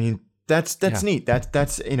 I mean, that's neat.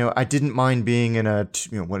 That's I didn't mind being in a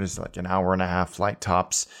what is like an hour and a half flight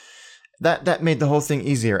tops. That made the whole thing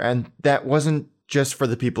easier, and that wasn't just for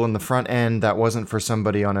the people in the front end. That wasn't for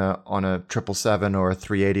somebody on a 777 or a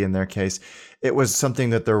 380 in their case. It was something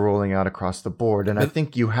that they're rolling out across the board, and I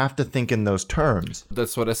think you have to think in those terms.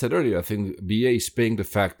 That's what I said earlier. I think BA is paying the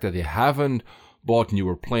fact that they haven't bought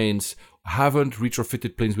newer planes, haven't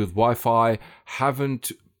retrofitted planes with Wi-Fi,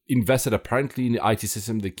 haven't invested apparently in the IT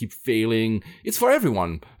system. They keep failing. It's for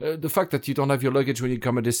everyone. The fact that you don't have your luggage when you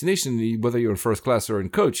come to a destination, whether you're in first class or in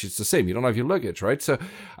coach, it's the same. You don't have your luggage, right? So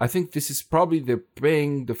I think this is probably they're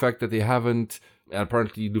paying the fact that they haven't, and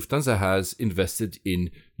apparently Lufthansa has invested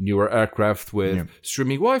in newer aircraft with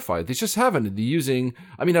streaming Wi-Fi. They just haven't. They're using,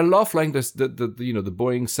 I mean, I love flying the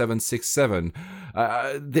Boeing 767.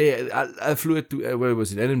 I flew it to, where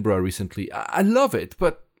was it, Edinburgh recently. I love it,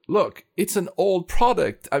 but look, it's an old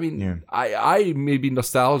product. I mean, I may be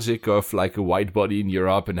nostalgic of like a wide body in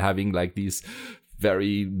Europe and having like these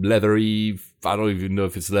very leathery, I don't even know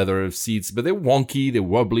if it's leather seats, but they're wonky, they're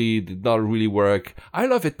wobbly, they don't really work. I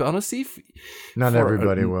love it, but honestly, not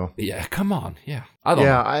everybody will. Yeah, come on. Yeah. I don't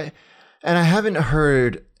know. I haven't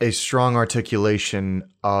heard a strong articulation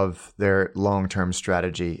of their long-term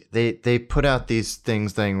strategy. They put out these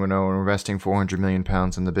things saying, we're investing 400 million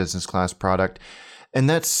pounds in the business class product. And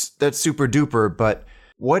that's super duper. But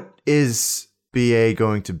what is BA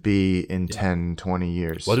going to be in 10, 20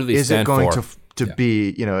 years? What do they stand for? Is it going to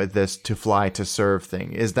be, this to fly to serve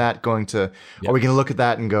thing? Is that going to, are we going to look at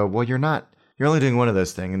that and go, well, you're only doing one of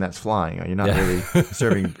those things, and that's flying. You're not really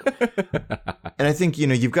serving. And I think,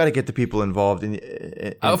 you've got to get the people involved in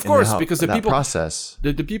of course, because the people process.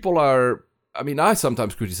 The people are, I mean, I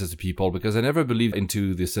sometimes criticize the people because I never believe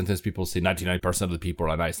into the sentence people say 99% of the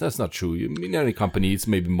people are nice. That's not true. In any company, it's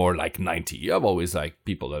maybe more like 90. You have always like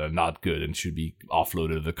people that are not good and should be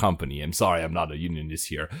offloaded to the company. I'm sorry, I'm not a unionist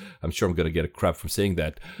here. I'm sure I'm going to get a crap from saying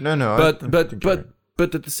that. No.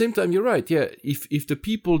 But at the same time, you're right. Yeah, if the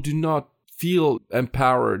people do not feel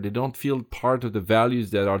empowered, they don't feel part of the values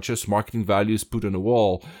that are just marketing values put on a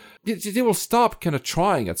wall, they will stop kind of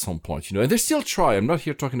trying at some point, and they still try. I'm not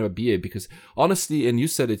here talking about BA because honestly, and you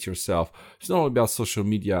said it yourself, it's not only about social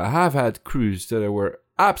media. I have had crews that were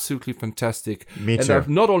absolutely fantastic. Me too. And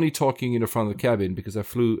I'm not only talking in the front of the cabin because I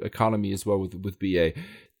flew economy as well with BA.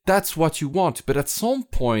 That's what you want. But at some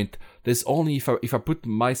point, there's only, if I put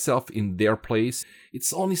myself in their place,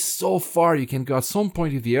 it's only so far you can go. At some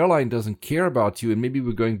point, if the airline doesn't care about you, and maybe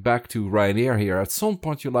we're going back to Ryanair here, at some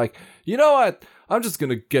point you're like, you know what? I'm just going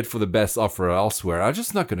to get for the best offer elsewhere. I'm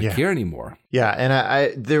just not going to care anymore. Yeah,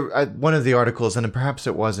 and one of the articles, and perhaps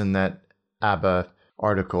it was in that ABBA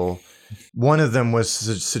article, one of them was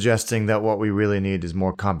suggesting that what we really need is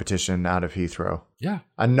more competition out of Heathrow. Yeah.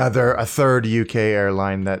 A third UK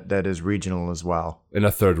airline that is regional as well. And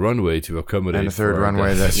a third runway to accommodate. And a third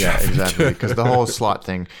runway exactly. Because the whole slot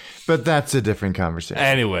thing. But that's a different conversation.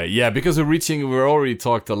 Anyway, because we've already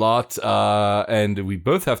talked a lot, and we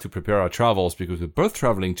both have to prepare our travels because we're both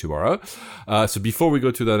traveling tomorrow. So before we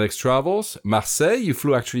go to the next travels, Marseille, you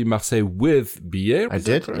flew actually Marseille with BA. I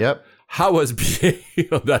did, yep. How was BA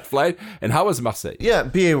on that flight, and how was Marseille? Yeah,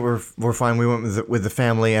 BA were fine. We went with the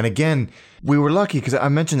family, and again, we were lucky because I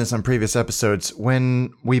mentioned this on previous episodes.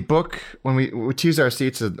 When we choose our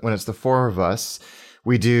seats, when it's the four of us,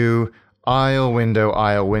 we do aisle,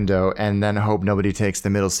 window, and then hope nobody takes the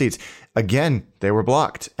middle seats. Again, they were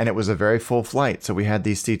blocked, and it was a very full flight, so we had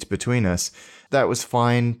these seats between us. That was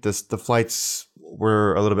fine. The flights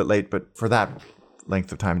were a little bit late, but for that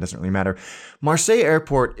length of time, it doesn't really matter. Marseille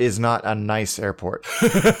Airport is not a nice airport.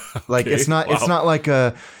 Like, it's not like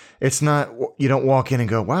it's not, you don't walk in and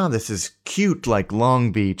go, wow, this is cute like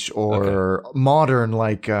Long Beach or modern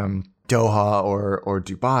like Doha or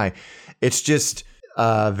Dubai. It's just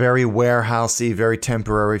very warehousey, very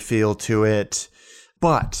temporary feel to it.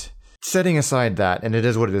 But setting aside that, and it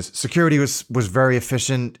is what it is, security was very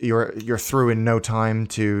efficient. You're through in no time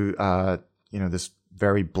to this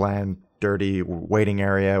very bland, dirty waiting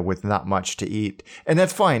area with not much to eat, and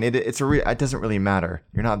that's fine. It doesn't really matter.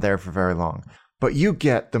 You're not there for very long. But you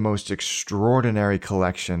get the most extraordinary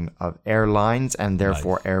collection of airlines and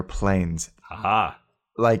therefore airplanes. Aha.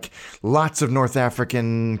 Like lots of North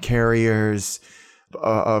African carriers,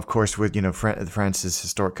 of course, with, France's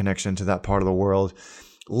historic connection to that part of the world.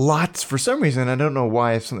 Lots, for some reason, I don't know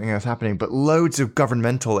why, if something was happening, but loads of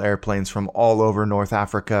governmental airplanes from all over North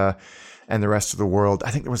Africa and the rest of the world. I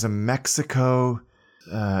think there was a Mexico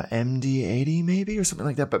MD-80 maybe or something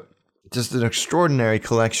like that, but just an extraordinary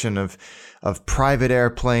collection of private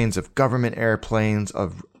airplanes, of government airplanes,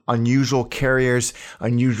 of unusual carriers,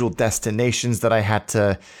 unusual destinations that I had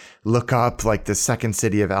to look up, like the second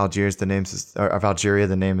city of Algiers. The name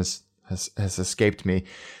has escaped me,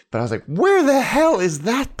 but I was like, where the hell is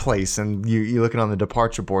that place? And you look it on the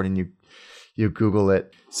departure board and you Google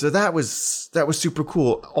it. So that was super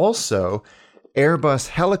cool. Also, Airbus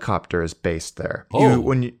helicopter is based there.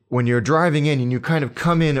 When you're driving in and you kind of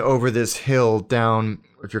come in over this hill down,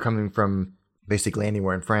 if you're coming from basically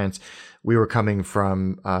anywhere in France, we were coming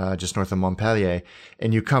from just north of Montpellier,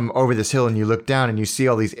 and you come over this hill and you look down and you see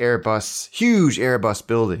all these huge Airbus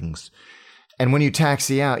buildings. And when you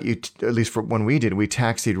taxi out, at least for when we did, we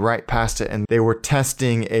taxied right past it, and they were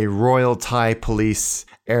testing a Royal Thai Police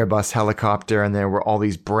Airbus helicopter, and there were all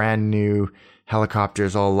these brand new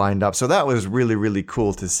helicopters all lined up. So that was really, really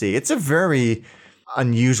cool to see. It's a very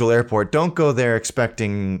unusual airport. Don't go there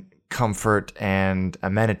expecting comfort and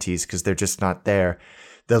amenities because they're just not there.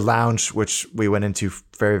 The lounge, which we went into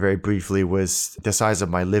very, very briefly, was the size of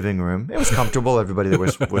my living room. It was comfortable. Everybody there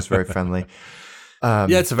was very friendly.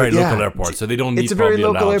 It's a very local airport, so they don't need. It's a very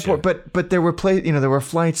local lounge, airport, but there were there were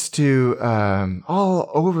flights to all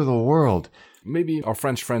over the world. Maybe our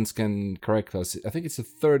French friends can correct us. I think it's the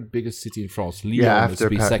third biggest city in France. Lyon must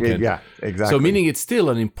be second. Yeah, exactly. So meaning it's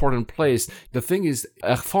still an important place. The thing is,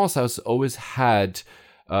 Air France has always had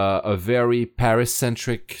a very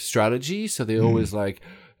Paris-centric strategy. So they always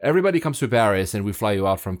everybody comes to Paris and we fly you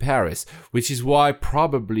out from Paris, which is why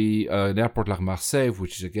probably an airport like Marseille,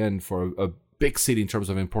 which is again for a big city in terms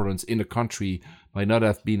of importance in the country, might not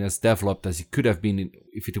have been as developed as it could have been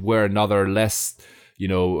if it were another less,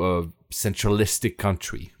 centralistic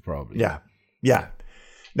country, probably. Yeah.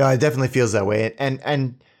 No, it definitely feels that way.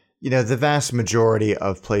 And the vast majority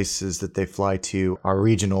of places that they fly to are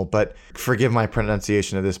regional, but forgive my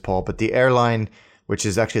pronunciation of this, Paul, but the airline, which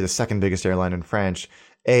is actually the second biggest airline in France,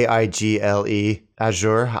 AIGLE,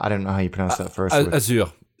 Azur, I don't know how you pronounce that first word.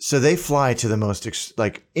 Azur. So they fly to the most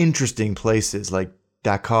interesting places like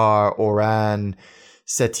Dakar, Oran,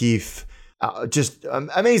 Sétif, just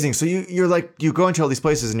amazing. So you go into all these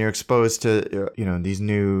places and you're exposed to these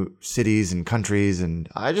new cities and countries, and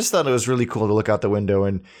I just thought it was really cool to look out the window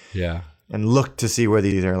and look to see where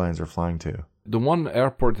these airlines are flying to. The one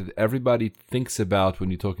airport that everybody thinks about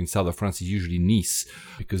when you're talking south of France is usually Nice,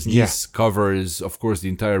 because Nice covers, of course, the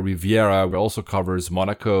entire Riviera, but also covers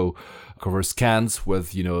Monaco, covers Cannes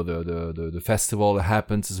with the festival that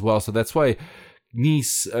happens as well. So that's why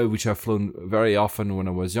Nice, which I've flown very often when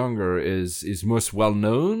I was younger, is most well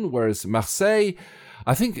known. Whereas Marseille,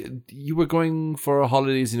 I think you were going for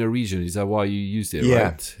holidays in a region. Is that why you used it?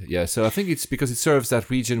 Right? Yeah. So I think it's because it serves that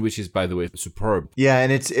region, which is, by the way, superb. Yeah,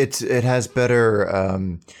 and it has better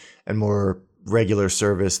and more regular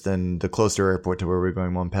service than the closer airport to where we're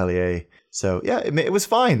going, Montpellier. So yeah, it was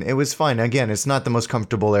fine. It was fine. Again, it's not the most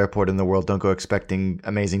comfortable airport in the world. Don't go expecting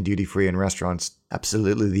amazing duty-free and restaurants.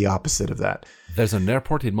 Absolutely the opposite of that. There's an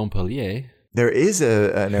airport in Montpellier. There is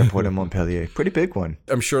an airport in Montpellier. Pretty big one.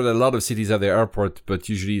 I'm sure that a lot of cities have their airport, but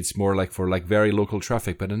usually it's more like for very local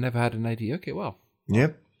traffic. But I never had an idea. Okay, well.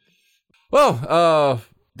 Yep. Well,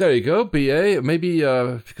 there you go, BA. Maybe,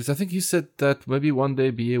 because I think you said that maybe one day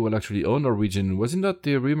BA will actually own Norwegian. Wasn't that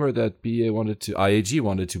the rumor that IAG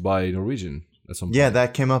wanted to buy Norwegian at some point? Yeah,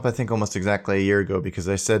 that came up, I think, almost exactly a year ago, because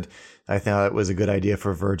I said I thought it was a good idea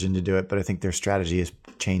for Virgin to do it, but I think their strategy has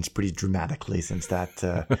changed pretty dramatically since that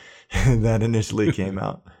that initially came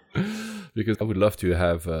out. because I would love to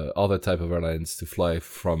have other type of airlines to fly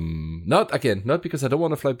from. Not because I don't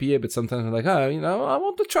want to fly BA, but sometimes I'm like, I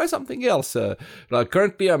want to try something else. Like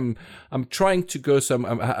currently, I'm trying to go. So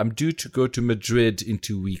I'm due to go to Madrid in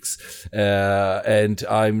 2 weeks, and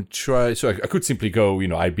I'm trying. So I could simply go,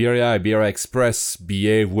 Iberia Express,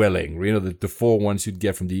 BA, Welling. The 4 ones you'd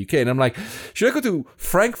get from the UK, and I'm like, should I go to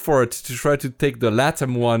Frankfurt to try to take the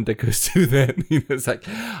LATAM one that goes to them? It's like,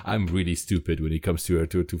 I'm really stupid when it comes to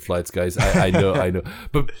flights, guys. I know.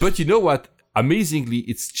 But you know what? Amazingly,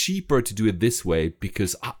 it's cheaper to do it this way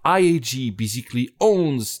because IAG basically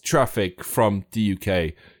owns traffic from the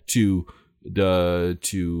UK to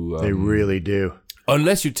they really do.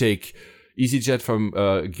 Unless you take EasyJet from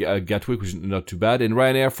Gatwick, which is not too bad, and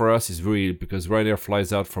Ryanair for us is really because Ryanair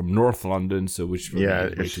flies out from North London, so which is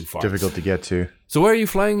way too far. Difficult to get to. So where are you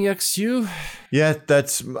flying next, you? Yeah,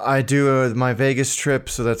 I do my Vegas trip,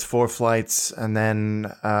 so that's 4 flights, and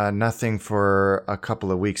then nothing for a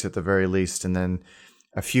couple of weeks at the very least, and then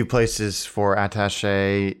a few places for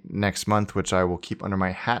attaché next month, which I will keep under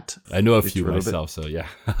my hat. I know a few myself, so yeah.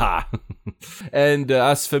 And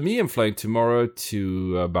as for me, I'm flying tomorrow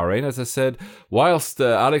to Bahrain, as I said. Whilst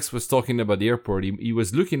Alex was talking about the airport, he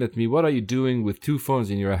was looking at me, what are you doing with 2 phones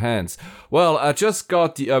in your hands? Well, I just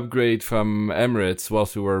got the upgrade from Emirates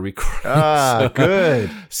whilst we were recording.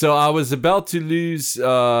 Good. So I was about to lose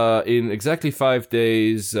in exactly 5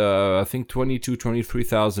 days, I think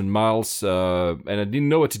 23,000 miles, and I didn't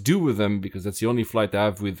know what to do with them because that's the only flight I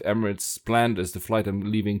have with Emirates planned as the flight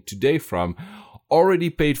I'm leaving today from. Already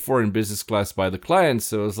paid for in business class by the client,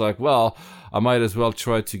 so I was like, well, I might as well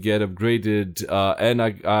try to get upgraded, and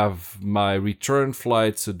I have my return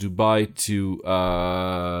flight, so Dubai to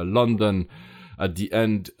London at the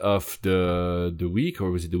end of the week,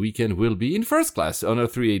 or was it the weekend, will be in first class on a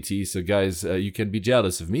 380. So guys, you can be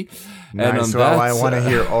jealous of me. Nice. And on that, I want to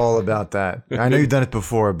hear all about that. I know you've done it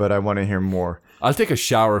before, but I want to hear more. I'll take a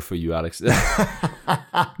shower for you, Alex.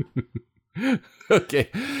 Okay,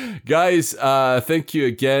 guys, thank you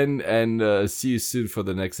again, and see you soon for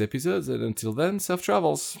the next episodes. And until then, safe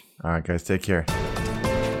travels. All right, guys, take care.